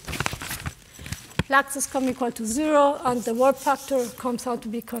 Fluxes come equal to 0, and the warp factor comes out to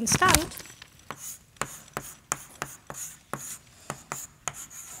be constant.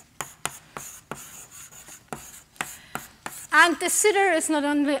 And de Sitter is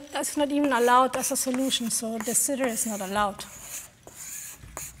not even allowed as a solution, so de Sitter is not allowed.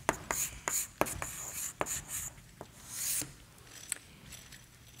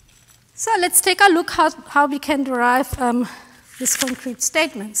 So let's take a look how we can derive these concrete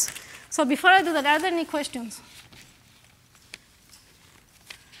statements. So before I do that, are there any questions?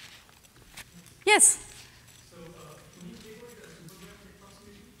 Yes? So when you take away the supergravity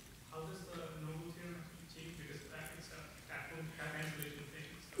approximation, how does the normal theorem actually change? Because it's a cancellation thing.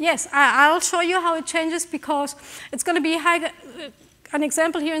 Yes, I'll show you how it changes, because it's going to be an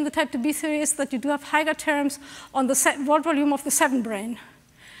example here in the type 2B theory is that you do have Higher terms on the word volume of the 7 brane.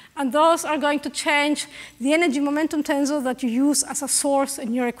 And those are going to change the energy momentum tensor that you use as a source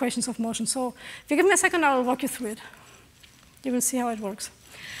in your equations of motion. So if you give me a second, I will walk you through it. You will see how it works.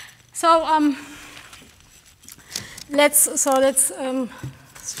 So let's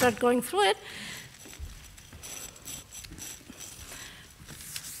start going through it.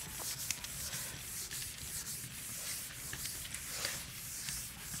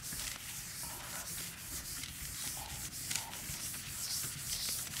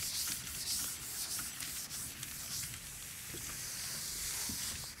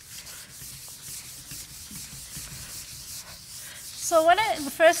 So the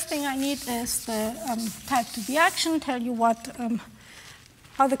first thing I need is the type 2B action, tell you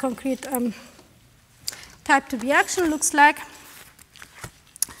how the concrete type 2B action looks like,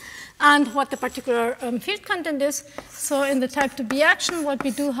 and what the particular field content is. So in the type 2B action, what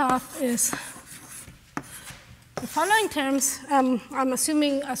we do have is the following terms. I'm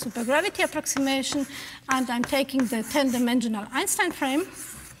assuming a supergravity approximation, and I'm taking the 10-dimensional Einstein frame,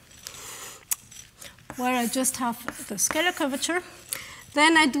 where I just have the scalar curvature.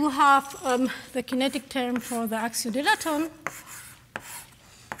 Then I do have the kinetic term for the axiodilaton.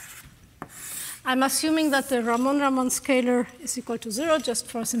 I'm assuming that the Ramon-Ramon scalar is equal to 0 just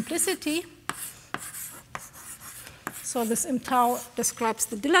for simplicity. So this m tau describes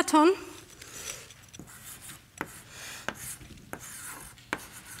the dilaton.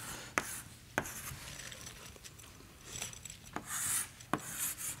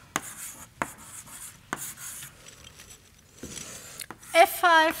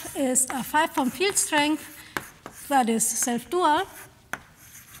 F5 is a 5-form field strength that is self-dual.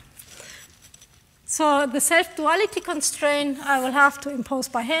 So the self-duality constraint I will have to impose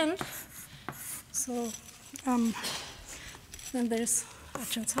by hand. So then there's a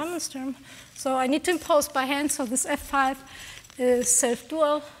Chern-Simons term. So I need to impose by hand. So this F5 is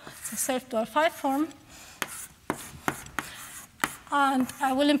self-dual. It's a self-dual 5-form. And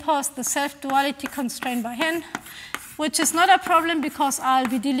I will impose the self-duality constraint by hand, which is not a problem because I'll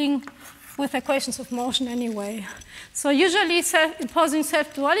be dealing with equations of motion anyway. So usually imposing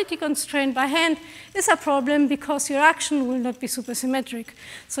self-duality constraint by hand is a problem because your action will not be supersymmetric.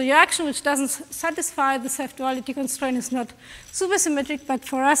 So your action which doesn't satisfy the self-duality constraint is not supersymmetric, but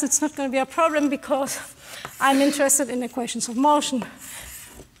for us it's not going to be a problem because I'm interested in equations of motion.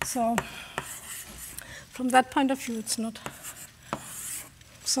 So from that point of view, it's not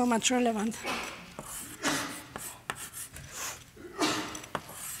so much relevant.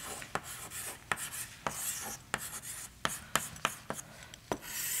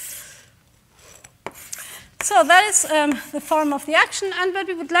 So that is the form of the action, and what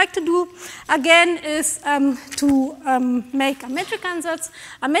we would like to do again is to make a metric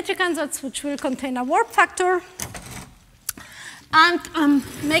ansatz which will contain a warp factor, and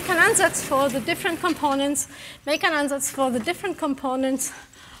make an ansatz for the different components,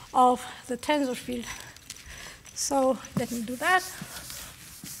 of the tensor field. So let me do that.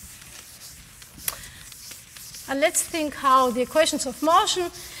 And let's think how the equations of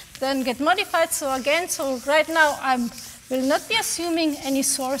motion then get modified. So again, so right now I will not be assuming any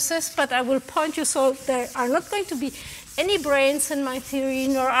sources, but I will point you, so there are not going to be any branes in my theory,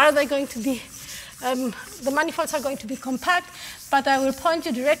 nor are they going to be, the manifolds are going to be compact, but I will point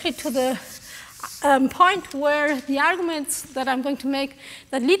you directly to the point where the arguments that I'm going to make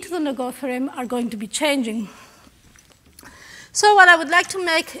that lead to the Nagot theorem are going to be changing. So what I would like to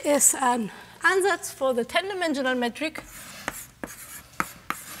make is an ansatz for the 10-dimensional metric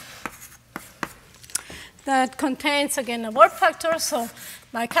that contains, again, a warp factor. So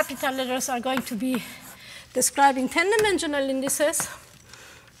my capital letters are going to be describing 10-dimensional indices.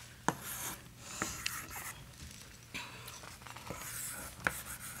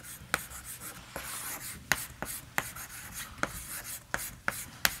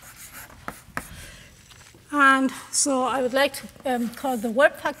 And so I would like to call the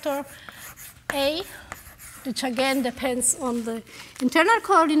warp factor A, which again depends on the internal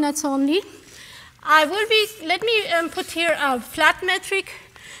coordinates only. let me put here a flat metric,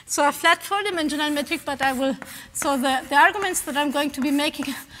 so a flat four-dimensional metric, but so the arguments that I'm going to be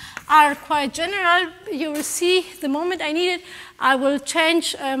making are quite general. You will see the moment I need it, I will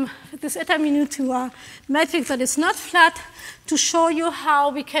change this eta mu to a metric that is not flat to show you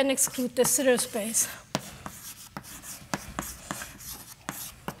how we can exclude the zero space.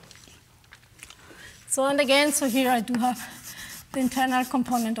 So, and again, so here I do have the internal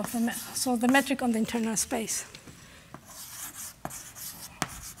component of so the metric on the internal space.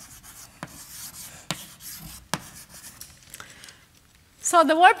 So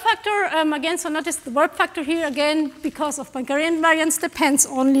the warp factor, again, so notice the warp factor here, again, because of Poincare invariance, depends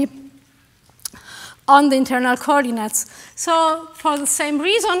only on the internal coordinates. So for the same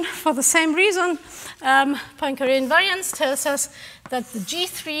reason, Poincare invariance tells us that the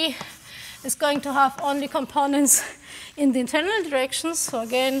G3 is going to have only components in the internal directions. So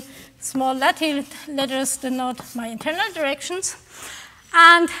again, small Latin letters denote my internal directions.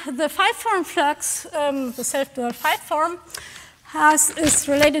 And the 5-form flux, the self-dual 5-form, is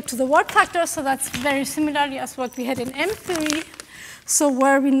related to the warp factor, so that's very similarly as what we had in M theory. So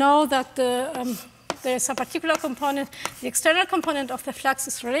where we know that there's a particular component, the external component of the flux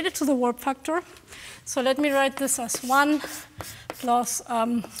is related to the warp factor. So let me write this as 1 plus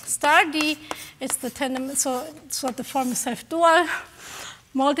star d. It's the tandem, so the form is self-dual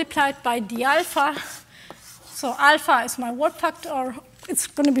multiplied by d alpha. So alpha is my warp factor, or it's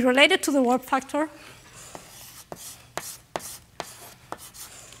going to be related to the warp factor.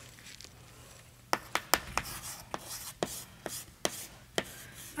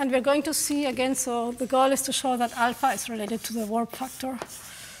 And we're going to see again, so the goal is to show that alpha is related to the warp factor.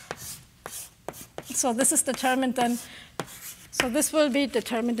 So this is determined then, so this will be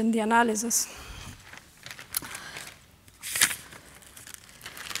determined in the analysis.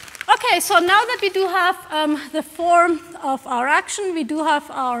 Okay, so now that we do have the form of our action, we do have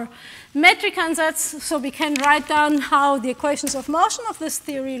our metric ansatz, so we can write down how the equations of motion of this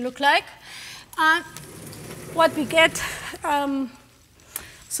theory look like. And what we get,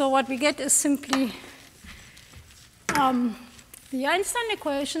 so what we get is simply the Einstein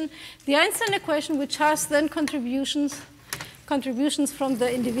equation which has then contributions from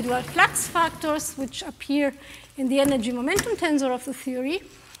the individual flux factors which appear in the energy momentum tensor of the theory.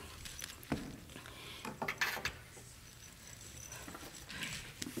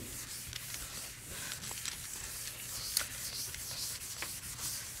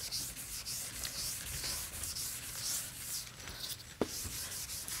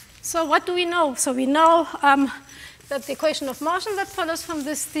 So what do we know? So we know that the equation of motion that follows from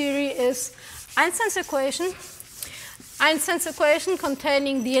this theory is Einstein's equation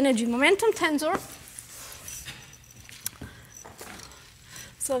containing the energy momentum tensor.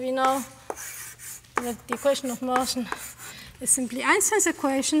 So we know that the equation of motion is simply Einstein's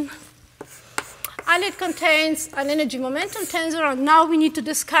equation, and it contains an energy momentum tensor, and now we need to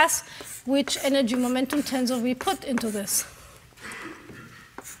discuss which energy momentum tensor we put into this.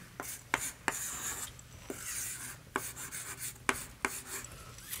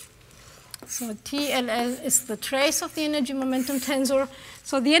 So TLL is the trace of the energy momentum tensor.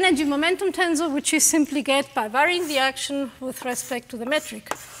 So the energy momentum tensor, which you simply get by varying the action with respect to the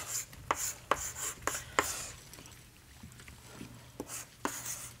metric.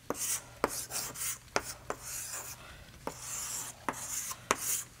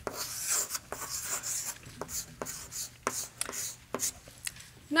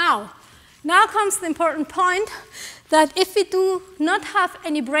 Now comes the important point that if we do not have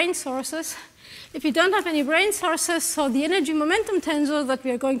any brane sources, so the energy momentum tensor that we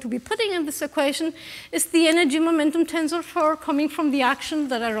are going to be putting in this equation is the energy momentum tensor coming from the action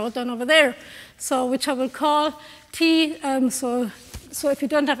that I wrote down over there. So which I will call T, so if you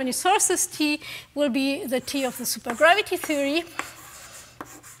don't have any sources, T will be the T of the supergravity theory,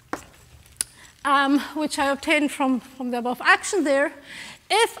 which I obtained from the above action there.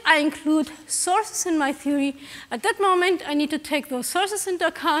 If I include sources in my theory, at that moment I need to take those sources into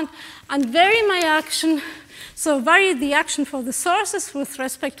account and vary my action, so vary the action for the sources with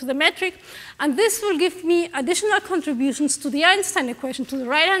respect to the metric, and this will give me additional contributions to the Einstein equation, to the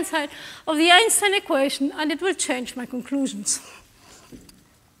right-hand side of the Einstein equation, and it will change my conclusions.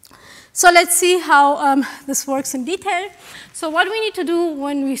 So let's see how this works in detail. So what we need to do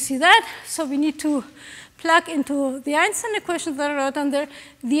when we see that, so we need to plug into the Einstein equation that I wrote down there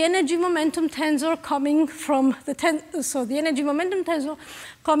the energy momentum tensor coming from the tensor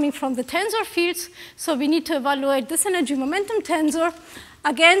fields. So we need to evaluate this energy momentum tensor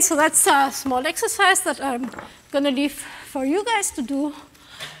again. So that's a small exercise that I'm going to leave for you guys to do.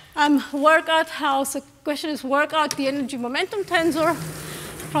 work out how, the question is work out the energy momentum tensor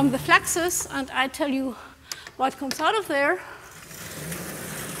from the fluxes, and I tell you what comes out of there.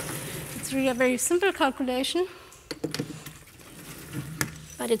 It's really a very simple calculation,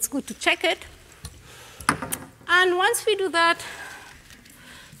 but it's good to check it. And once we do that,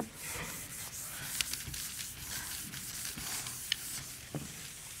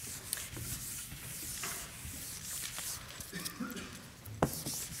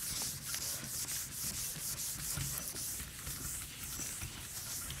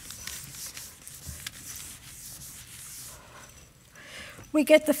 we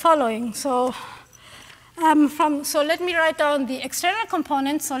get the following. So, so let me write down the external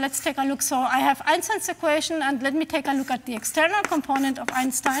component. So let's take a look. So I have Einstein's equation, and let me take a look at the external component of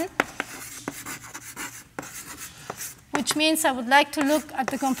Einstein, which means I would like to look at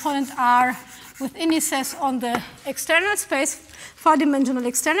the component R with indices on the external space, 4-dimensional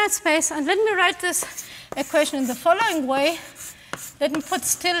external space. And let me write this equation in the following way. Let me put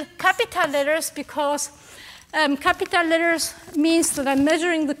still capital letters, because capital letters means that I'm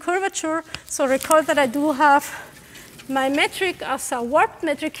measuring the curvature. So recall that I do have my metric as a warped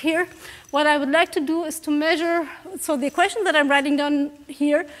metric here. What I would like to do is to measure, so the equation that I'm writing down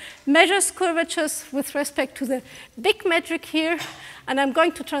here measures curvatures with respect to the big metric here, and I'm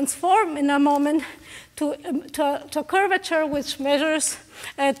going to transform in a moment to a curvature which measures,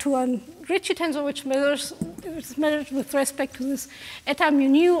 to a Ricci tensor which measures with respect to this eta mu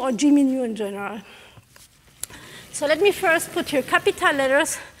nu or g mu nu in general. So let me first put here capital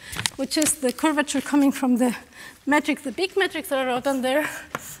letters, which is the curvature coming from the metric, the big metric that I wrote on there,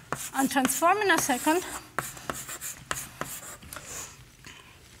 and transform in a second.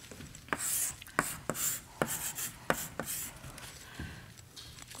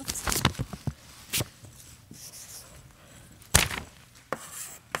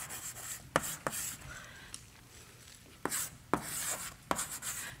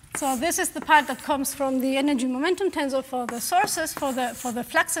 So this is the part that comes from the energy momentum tensor for the sources, for the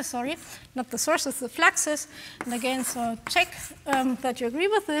fluxes, sorry, not the sources, the fluxes. And again, so check that you agree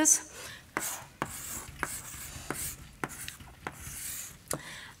with this.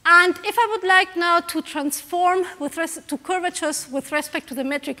 And if I would like now to transform to curvatures with respect to the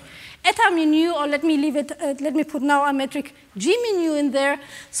metric eta mu nu, or let me leave it, let me put now a metric g mu nu in there.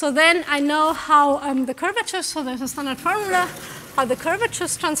 So then I know how the curvatures, so there's a standard formula, how the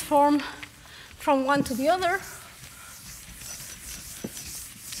curvatures transform from one to the other.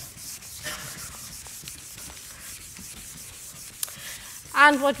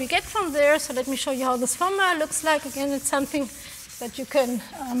 And what we get from there, so let me show you how this formula looks like. Again, it's something that you can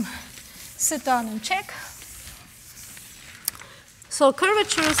sit down and check. So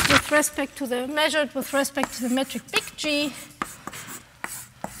curvatures with respect to the measured with respect to the metric big G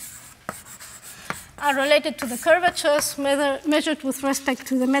are related to the curvatures measured with respect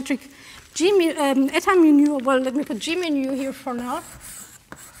to the metric g mu, eta mu nu. Well, let me put g mu nu here for now.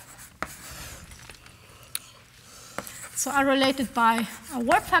 So are related by a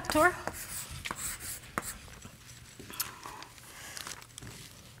warp factor.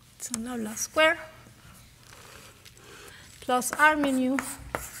 So now last square plus r mu nu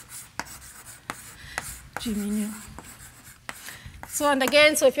g mu nu. So, and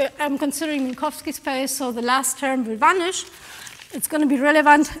again, so if I'm considering Minkowski space, so the last term will vanish. It's going to be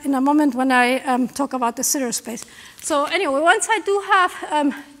relevant in a moment when I talk about the Sitter space. So anyway, once I do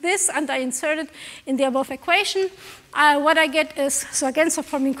have this and I insert it in the above equation, what I get is, so again, so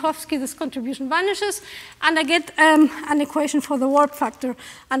for Minkowski, this contribution vanishes, and I get an equation for the warp factor.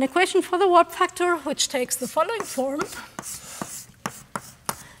 An equation for the warp factor, which takes the following form.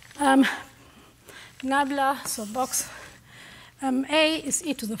 Nabla, so box A is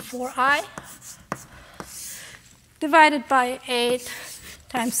e to the 4i divided by 8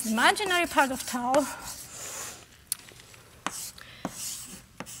 times the imaginary part of tau,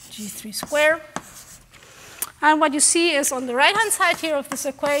 g3 square. And what you see is on the right-hand side here of this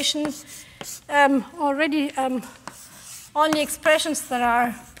equation, already only expressions that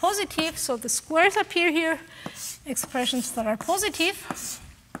are positive. So the squares appear here, expressions that are positive.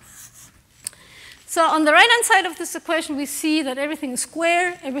 So on the right-hand side of this equation, we see that everything is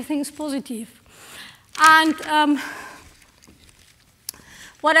square, everything is positive. And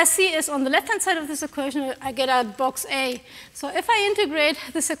what I see is on the left-hand side of this equation, I get a box A. So if I integrate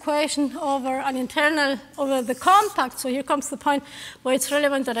this equation over an internal, over the compact, so here comes the point where it's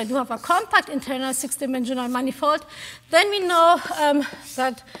relevant that I do have a compact internal 6-dimensional manifold, then we know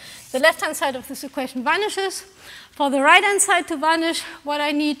that the left-hand side of this equation vanishes. For the right-hand side to vanish, what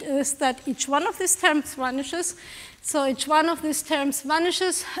I need is that each one of these terms vanishes. So each one of these terms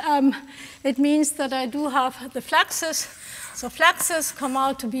vanishes. It means that I do have the fluxes. So fluxes come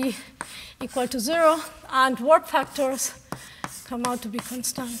out to be equal to 0, and warp factors come out to be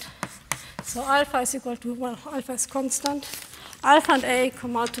constant. So alpha is equal to, well, alpha is constant. Alpha and A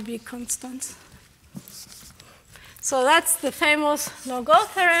come out to be constants. So that's the famous no-go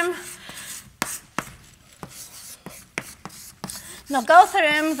theorem. No-go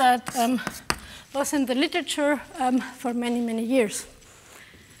theorem that was in the literature for many, many years.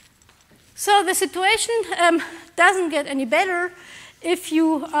 So the situation doesn't get any better if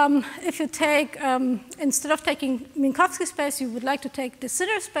you take, instead of taking Minkowski space, you would like to take de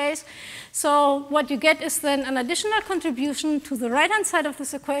Sitter space. So what you get is then an additional contribution to the right-hand side of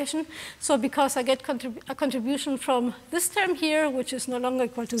this equation. So because I get a contribution from this term here, which is no longer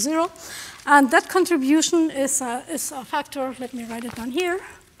equal to 0. And that contribution is a factor, let me write it down here.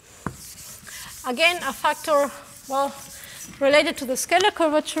 Again, a factor, well, related to the scalar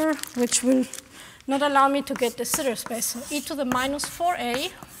curvature, which will not allow me to get the Sitter space. So e to the minus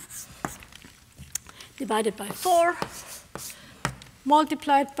 4a divided by 4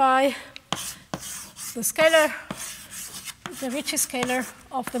 multiplied by the scalar, the Ricci scalar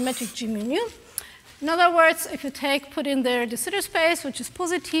of the metric G mu nu. In other words, if you put in there the Sitter space, which is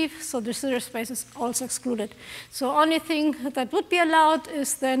positive, so the Sitter space is also excluded. So only thing that would be allowed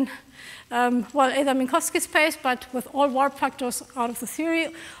is then, well, either Minkowski space, but with all warp factors out of the theory,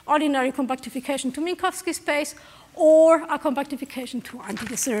 ordinary compactification to Minkowski space, or a compactification to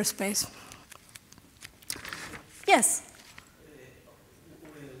anti-de Sitter space. Yes?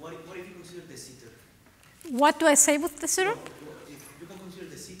 What if you consider de Sitter? What do I say with de Sitter? You can consider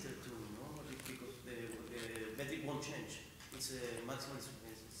de Sitter too, no? Because the metric won't change. It's a maximum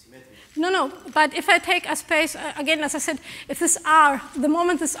symmetry. No, but if I take a space, again, as I said, if this R, the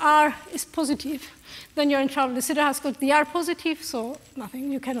moment this R is positive, then you're in trouble. De Sitter has got the R positive, so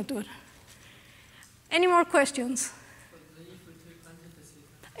nothing, you cannot do it. Any more questions?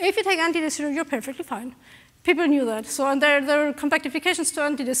 If you take anti-de Sitter, you're perfectly fine. People knew that. So, and there are compactifications to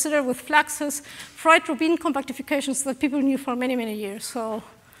anti-de Sitter with fluxes, Freud-Rubin compactifications that people knew for many, many years. So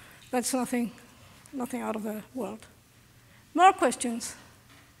that's nothing out of the world. More questions?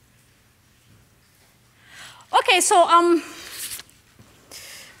 Okay, so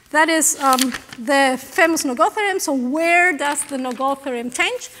that is the famous no-go theorem. So where does the no-go theorem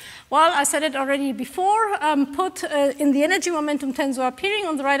change? Well, I said it already before, put in the energy momentum tensor appearing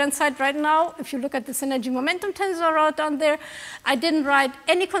on the right-hand side right now. If you look at this energy momentum tensor I wrote down there, I didn't write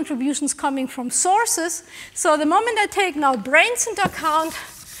any contributions coming from sources. So the moment I take now Branes into account,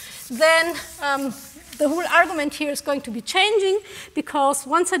 then the whole argument here is going to be changing, because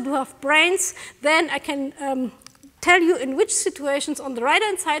once I do have Branes, then I can tell you in which situations on the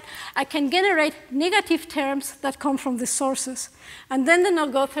right-hand side I can generate negative terms that come from the sources. And then the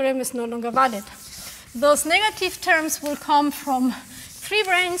no-go theorem is no longer valid. Those negative terms will come from 3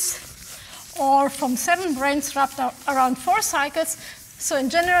 branes or from 7 branes wrapped around 4 cycles. So in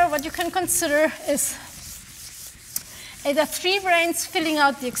general, what you can consider is either 3 branes filling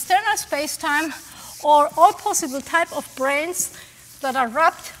out the external space-time, or all possible type of branes that are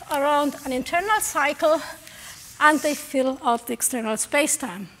wrapped around an internal cycle and they fill out the external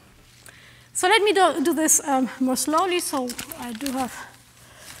space-time. So let me do this more slowly, so I do have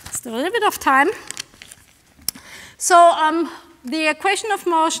still a little bit of time. So the equation of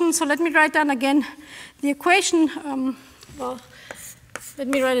motion, so let me write down again the equation, well, let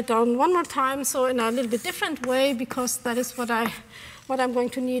me write it down one more time, so in a little bit different way, because that is what I'm going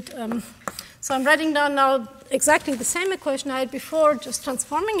to need. So I'm writing down now exactly the same equation I had before, just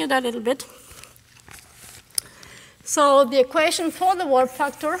transforming it a little bit. So the equation for the warp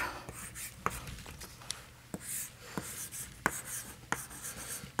factor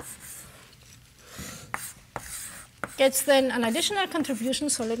gets then an additional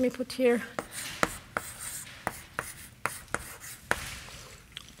contribution. So let me put here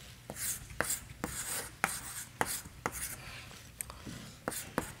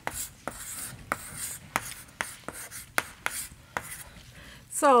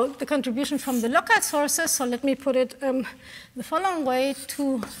so the contribution from the local sources, so let me put it the following way,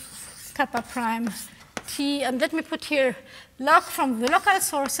 2 kappa prime t, and let me put here log from the local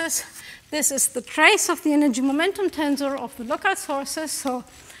sources. This is the trace of the energy momentum tensor of the local sources, so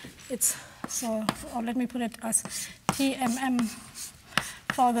it's, so, or let me put it as TMM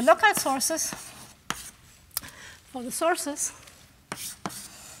for the local sources, for the sources.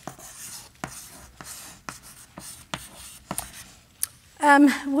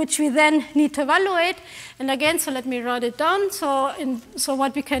 which we then need to evaluate. And again, so let me write it down. So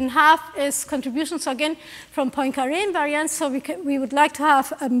what we can have is contributions again from Poincare invariance. So we would like to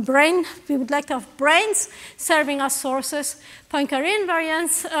have branes serving as sources. Poincare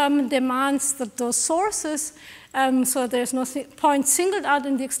invariance demands that those sources, so there's no point singled out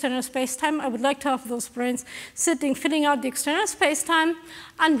in the external space-time. I would like to have those branes filling out the external space-time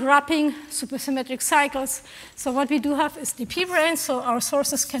and wrapping supersymmetric cycles. So what we do have is dp branes, so our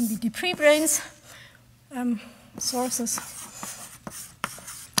sources can be dp branes. Sources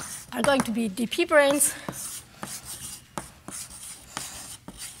are going to be dp branes.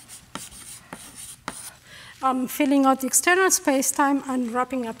 Filling out the external space-time and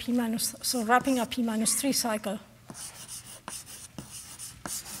wrapping a p minus 3 cycle.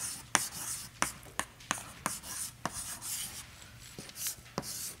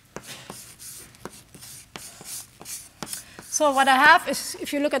 So what I have is,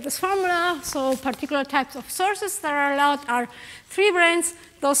 if you look at this formula, so particular types of sources that are allowed are 3 branes.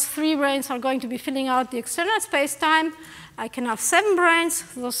 Those 3 branes are going to be filling out the external space-time. I can have 7 branes.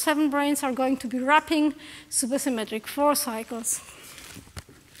 Those 7 branes are going to be wrapping supersymmetric 4 cycles.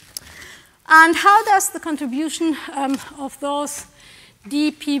 And how does the contribution of those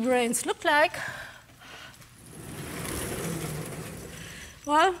dp branes look like?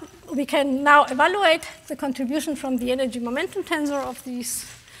 Well, we can now evaluate the contribution from the energy momentum tensor of these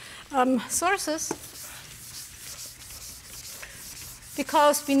sources,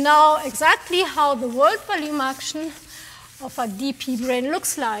 because we know exactly how the world volume action of a dp brane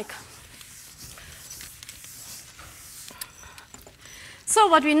looks like. So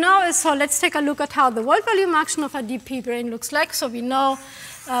what we know is, so let's take a look at how the world volume action of a dp brane looks like. So we know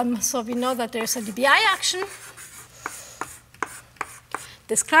that there's a dBi action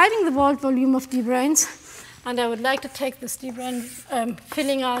describing the world volume of d branes, and I would like to take this d brane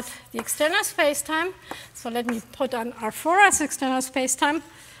filling out the external space-time. So let me put on R4 as external space-time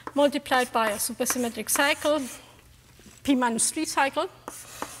multiplied by a supersymmetric cycle, p minus 3 cycle.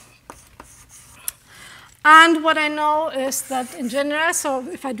 And what I know is that in general, so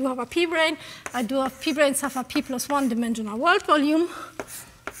if I do have a p brane, I do have p branes have a p plus 1 dimensional world volume.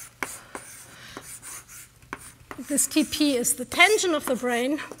 This Tp is the tension of the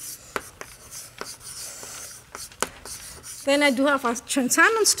brane. Then I do have a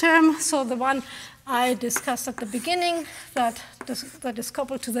transcendence term, so the one I discussed at the beginning that is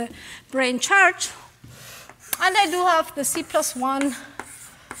coupled to the brane charge. And I do have the C plus 1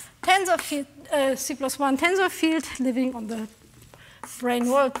 tensor field living on the brane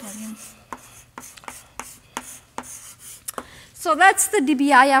world volume. So that's the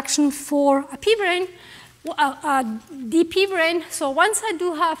dBi action for a p brane. dp brane. So once I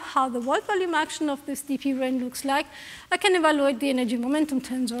do have how the world volume action of this dp brane looks like, I can evaluate the energy momentum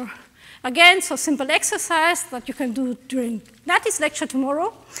tensor. Again, so simple exercise that you can do during Nati's lecture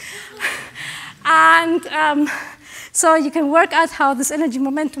tomorrow. And so you can work out how this energy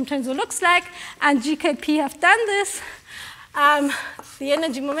momentum tensor looks like, and GKP have done this. The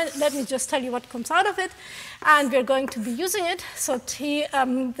energy moment, let me just tell you what comes out of it. And we're going to be using it. So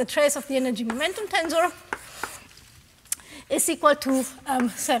the trace of the energy momentum tensor is equal to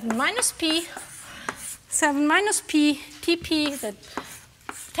 7 minus p Tp, the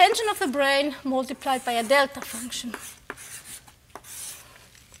tension of the brane multiplied by a delta function.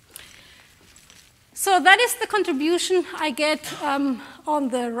 So that is the contribution I get on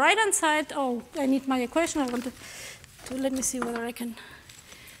the right-hand side. Oh, I need my equation. I want to let me see whether I can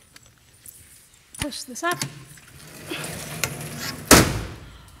push this up.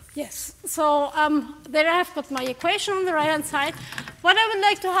 Yes, so there I have got my equation on the right-hand side. What I would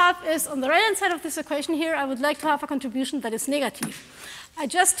like to have is, on the right-hand side of this equation here, I would like to have a contribution that is negative. I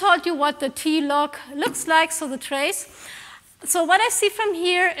just told you what the T log looks like, so the trace. So what I see from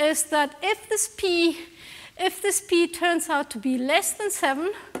here is that if this P turns out to be less than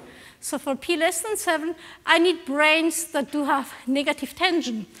 7, so for P less than 7, I need branes that do have negative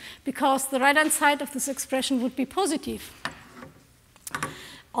tension, because the right-hand side of this expression would be positive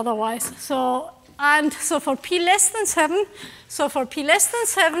otherwise. So for P less than 7,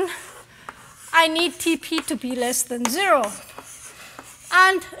 I need Tp to be less than 0.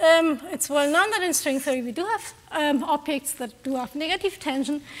 And it's well known that in string theory we do have objects that do have negative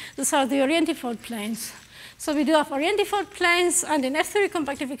tension. These are the orientifold planes. So we do have orientifold planes, and in F-theory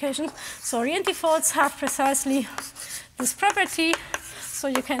compactification, so orientifolds have precisely this property. So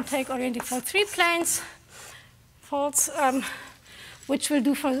you can take orientifold 3 planes, folds, which will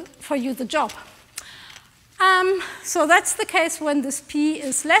do for you the job. So that's the case when this p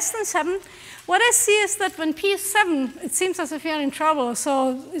is less than 7. What I see is that when p is 7, it seems as if we are in trouble.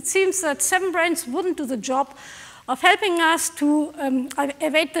 So it seems that 7 branes wouldn't do the job of helping us to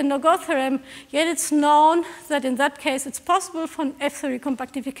evade the no-go theorem, yet it's known that in that case it's possible for F3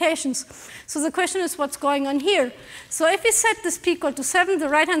 compactifications. So the question is what's going on here. So if we set this p equal to 7, the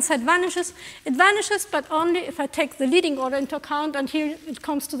right-hand side vanishes. It vanishes, but only if I take the leading order into account, and here it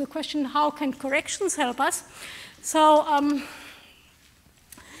comes to the question, how can corrections help us? So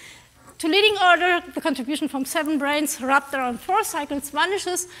to leading order, the contribution from 7 branes wrapped around 4 cycles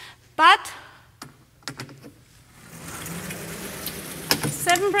vanishes, but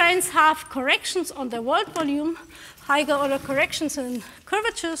 7 branes have corrections on their world volume, higher order corrections in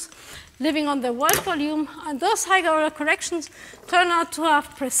curvatures, living on their world volume, and those higher order corrections turn out to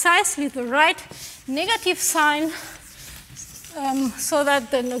have precisely the right negative sign so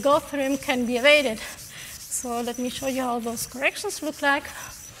that the no-go theorem can be evaded. So let me show you how those corrections look like.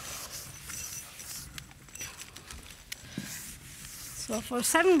 So for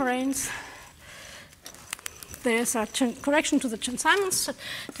 7 branes, there is a correction to the Chern-Simons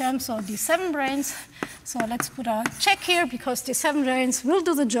term, so these 7 branes. So let's put a check here, because the 7 branes will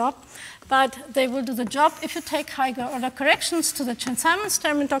do the job, but they will do the job if you take higher order corrections to the Chern-Simons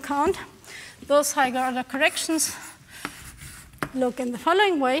term into account. Those higher order corrections look in the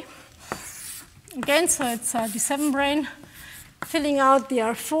following way. Again, so it's the 7 brane filling out the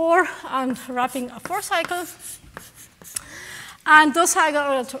R4 and wrapping a 4 cycle. And those higher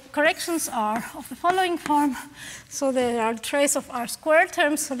order corrections are of the following form. So they are trace of R squared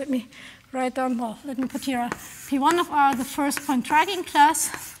terms. So let me write down, well, let me put here a P1 of R, the first point tracking class,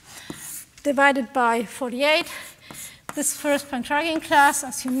 divided by 48. This first point tracking class,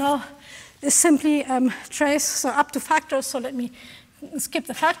 as you know, is simply trace, so up to factors. So let me skip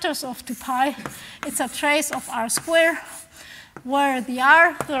the factors of 2 pi. It's a trace of R squared, where the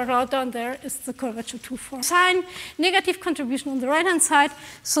R that I wrote down there is the curvature 2,4 sign, negative contribution on the right-hand side,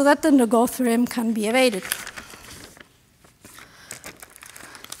 so that the no-go theorem can be evaded.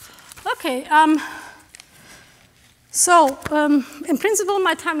 Okay, in principle,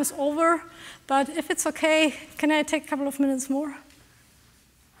 my time is over, but if it's okay, can I take a couple of minutes more?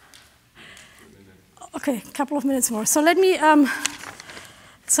 Okay, a couple of minutes more. So let me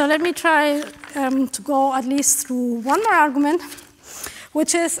try to go at least through one more argument,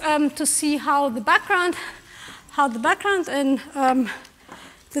 which is to see how the background in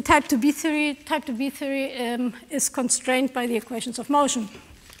the type 2B theory is constrained by the equations of motion.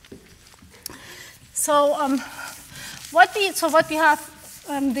 So what we have,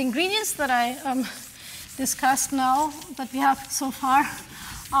 the ingredients that I discussed now that we have so far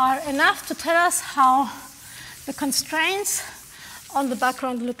are enough to tell us how the constraints on the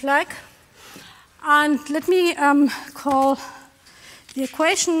background look like. And let me call the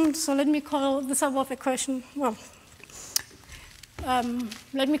equation, so let me call this above equation, well,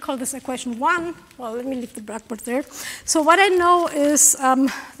 let me call this equation 1. Well, let me leave the blackboard there. So what I know is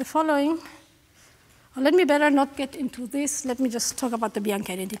the following. Well, let me better not get into this. Let me just talk about the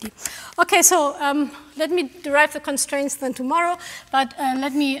Bianchi identity. Okay, so let me derive the constraints then tomorrow, but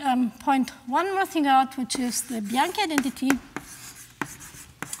let me point one more thing out, which is the Bianchi identity,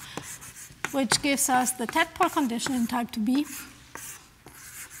 which gives us the tadpole condition in type 2B.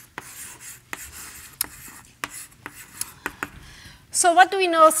 So what do we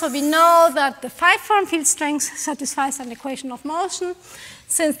know? So we know that the 5-form field strength satisfies an equation of motion.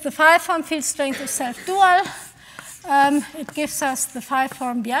 Since the 5-form field strength is self-dual, it gives us the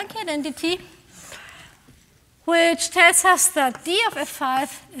 5-form Bianchi identity, which tells us that D of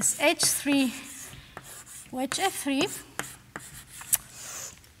F5 is H3 wedge F3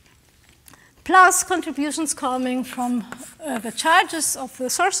 plus contributions coming from the charges of the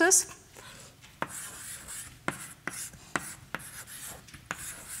sources.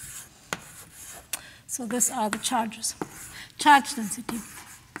 So these are the charges, charge density.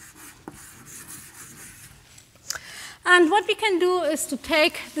 And what we can do is to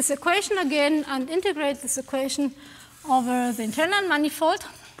take this equation again and integrate this equation over the internal manifold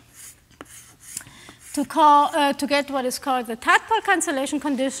to get what is called the tadpole cancellation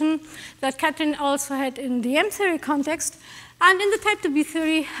condition that Katrin also had in the M-theory context. And in the type 2B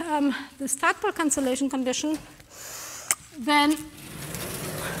theory, this tadpole cancellation condition then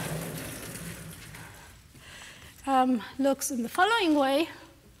looks in the following way.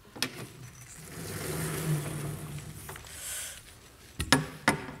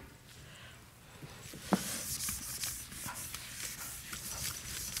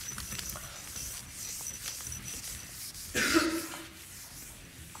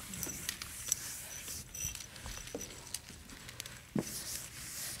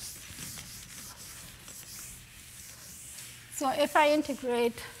 So if I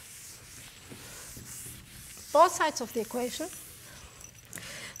integrate both sides of the equation,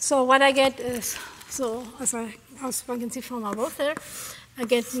 so what I get is, so as one can see from our both there, I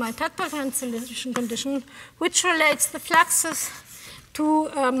get my tadpole cancellation condition, which relates the fluxes to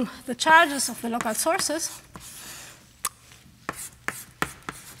the charges of the local sources.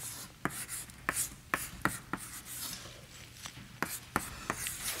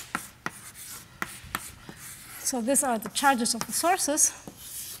 So these are the charges of the sources.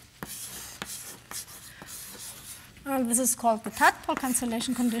 And this is called the tadpole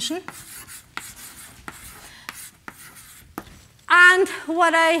cancellation condition. And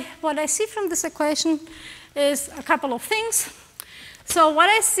what I see from this equation is a couple of things. So what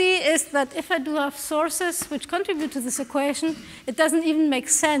I see is that if I do have sources which contribute to this equation, it doesn't even make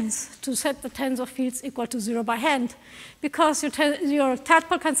sense to set the tensor fields equal to 0 by hand, because your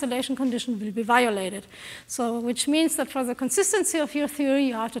tadpole cancellation condition will be violated. So which means that for the consistency of your theory,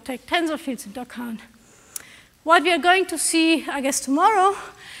 you have to take tensor fields into account. What we are going to see, I guess, tomorrow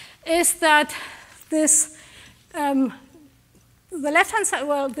is that this the left-hand side,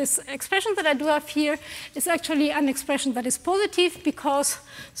 well, this expression that I do have here is actually an expression that is positive because,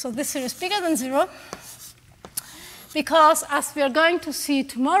 so this here is bigger than 0, because as we are going to see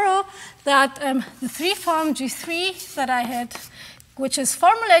tomorrow, that the 3-form G3 that I had, which is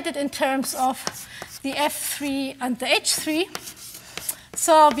formulated in terms of the F3 and the H3,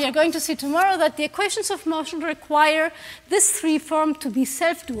 so we are going to see tomorrow that the equations of motion require this 3-form to be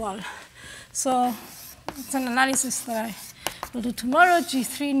self-dual. So it's an analysis that I will do tomorrow.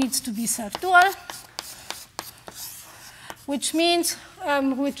 G3 needs to be self-dual, which means,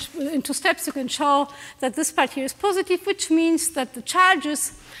 in 2 steps you can show that this part here is positive, which means that the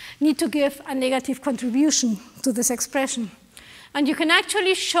charges need to give a negative contribution to this expression. And you can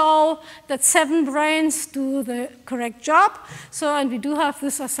actually show that 7 branes do the correct job. So, and we do have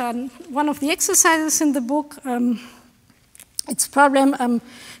this as one of the exercises in the book. It's problem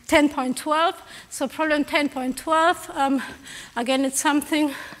 10.12. So problem 10.12, again, it's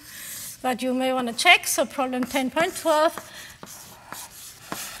something that you may want to check. So problem 10.12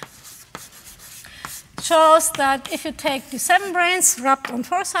 shows that if you take the 7 branes rubbed on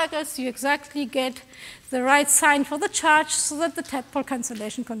 4 cycles, you exactly get the right sign for the charge so that the tadpole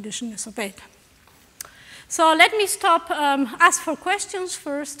cancellation condition is obeyed. So let me stop, ask for questions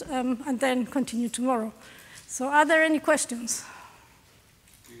first, and then continue tomorrow. So are there any questions?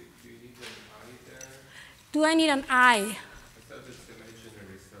 Do you need an I there? Do I need an I? I thought it's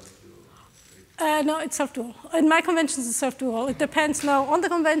imaginary self-dual. No, it's self-dual. In my conventions, it's self-dual. It depends now on the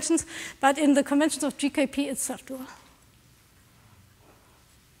conventions, but in the conventions of GKP, it's self-dual.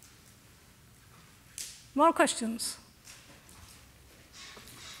 More questions?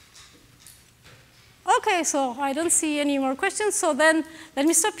 Okay, so I don't see any more questions. So then let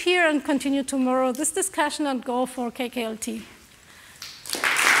me stop here and continue tomorrow this discussion and go for KKLT.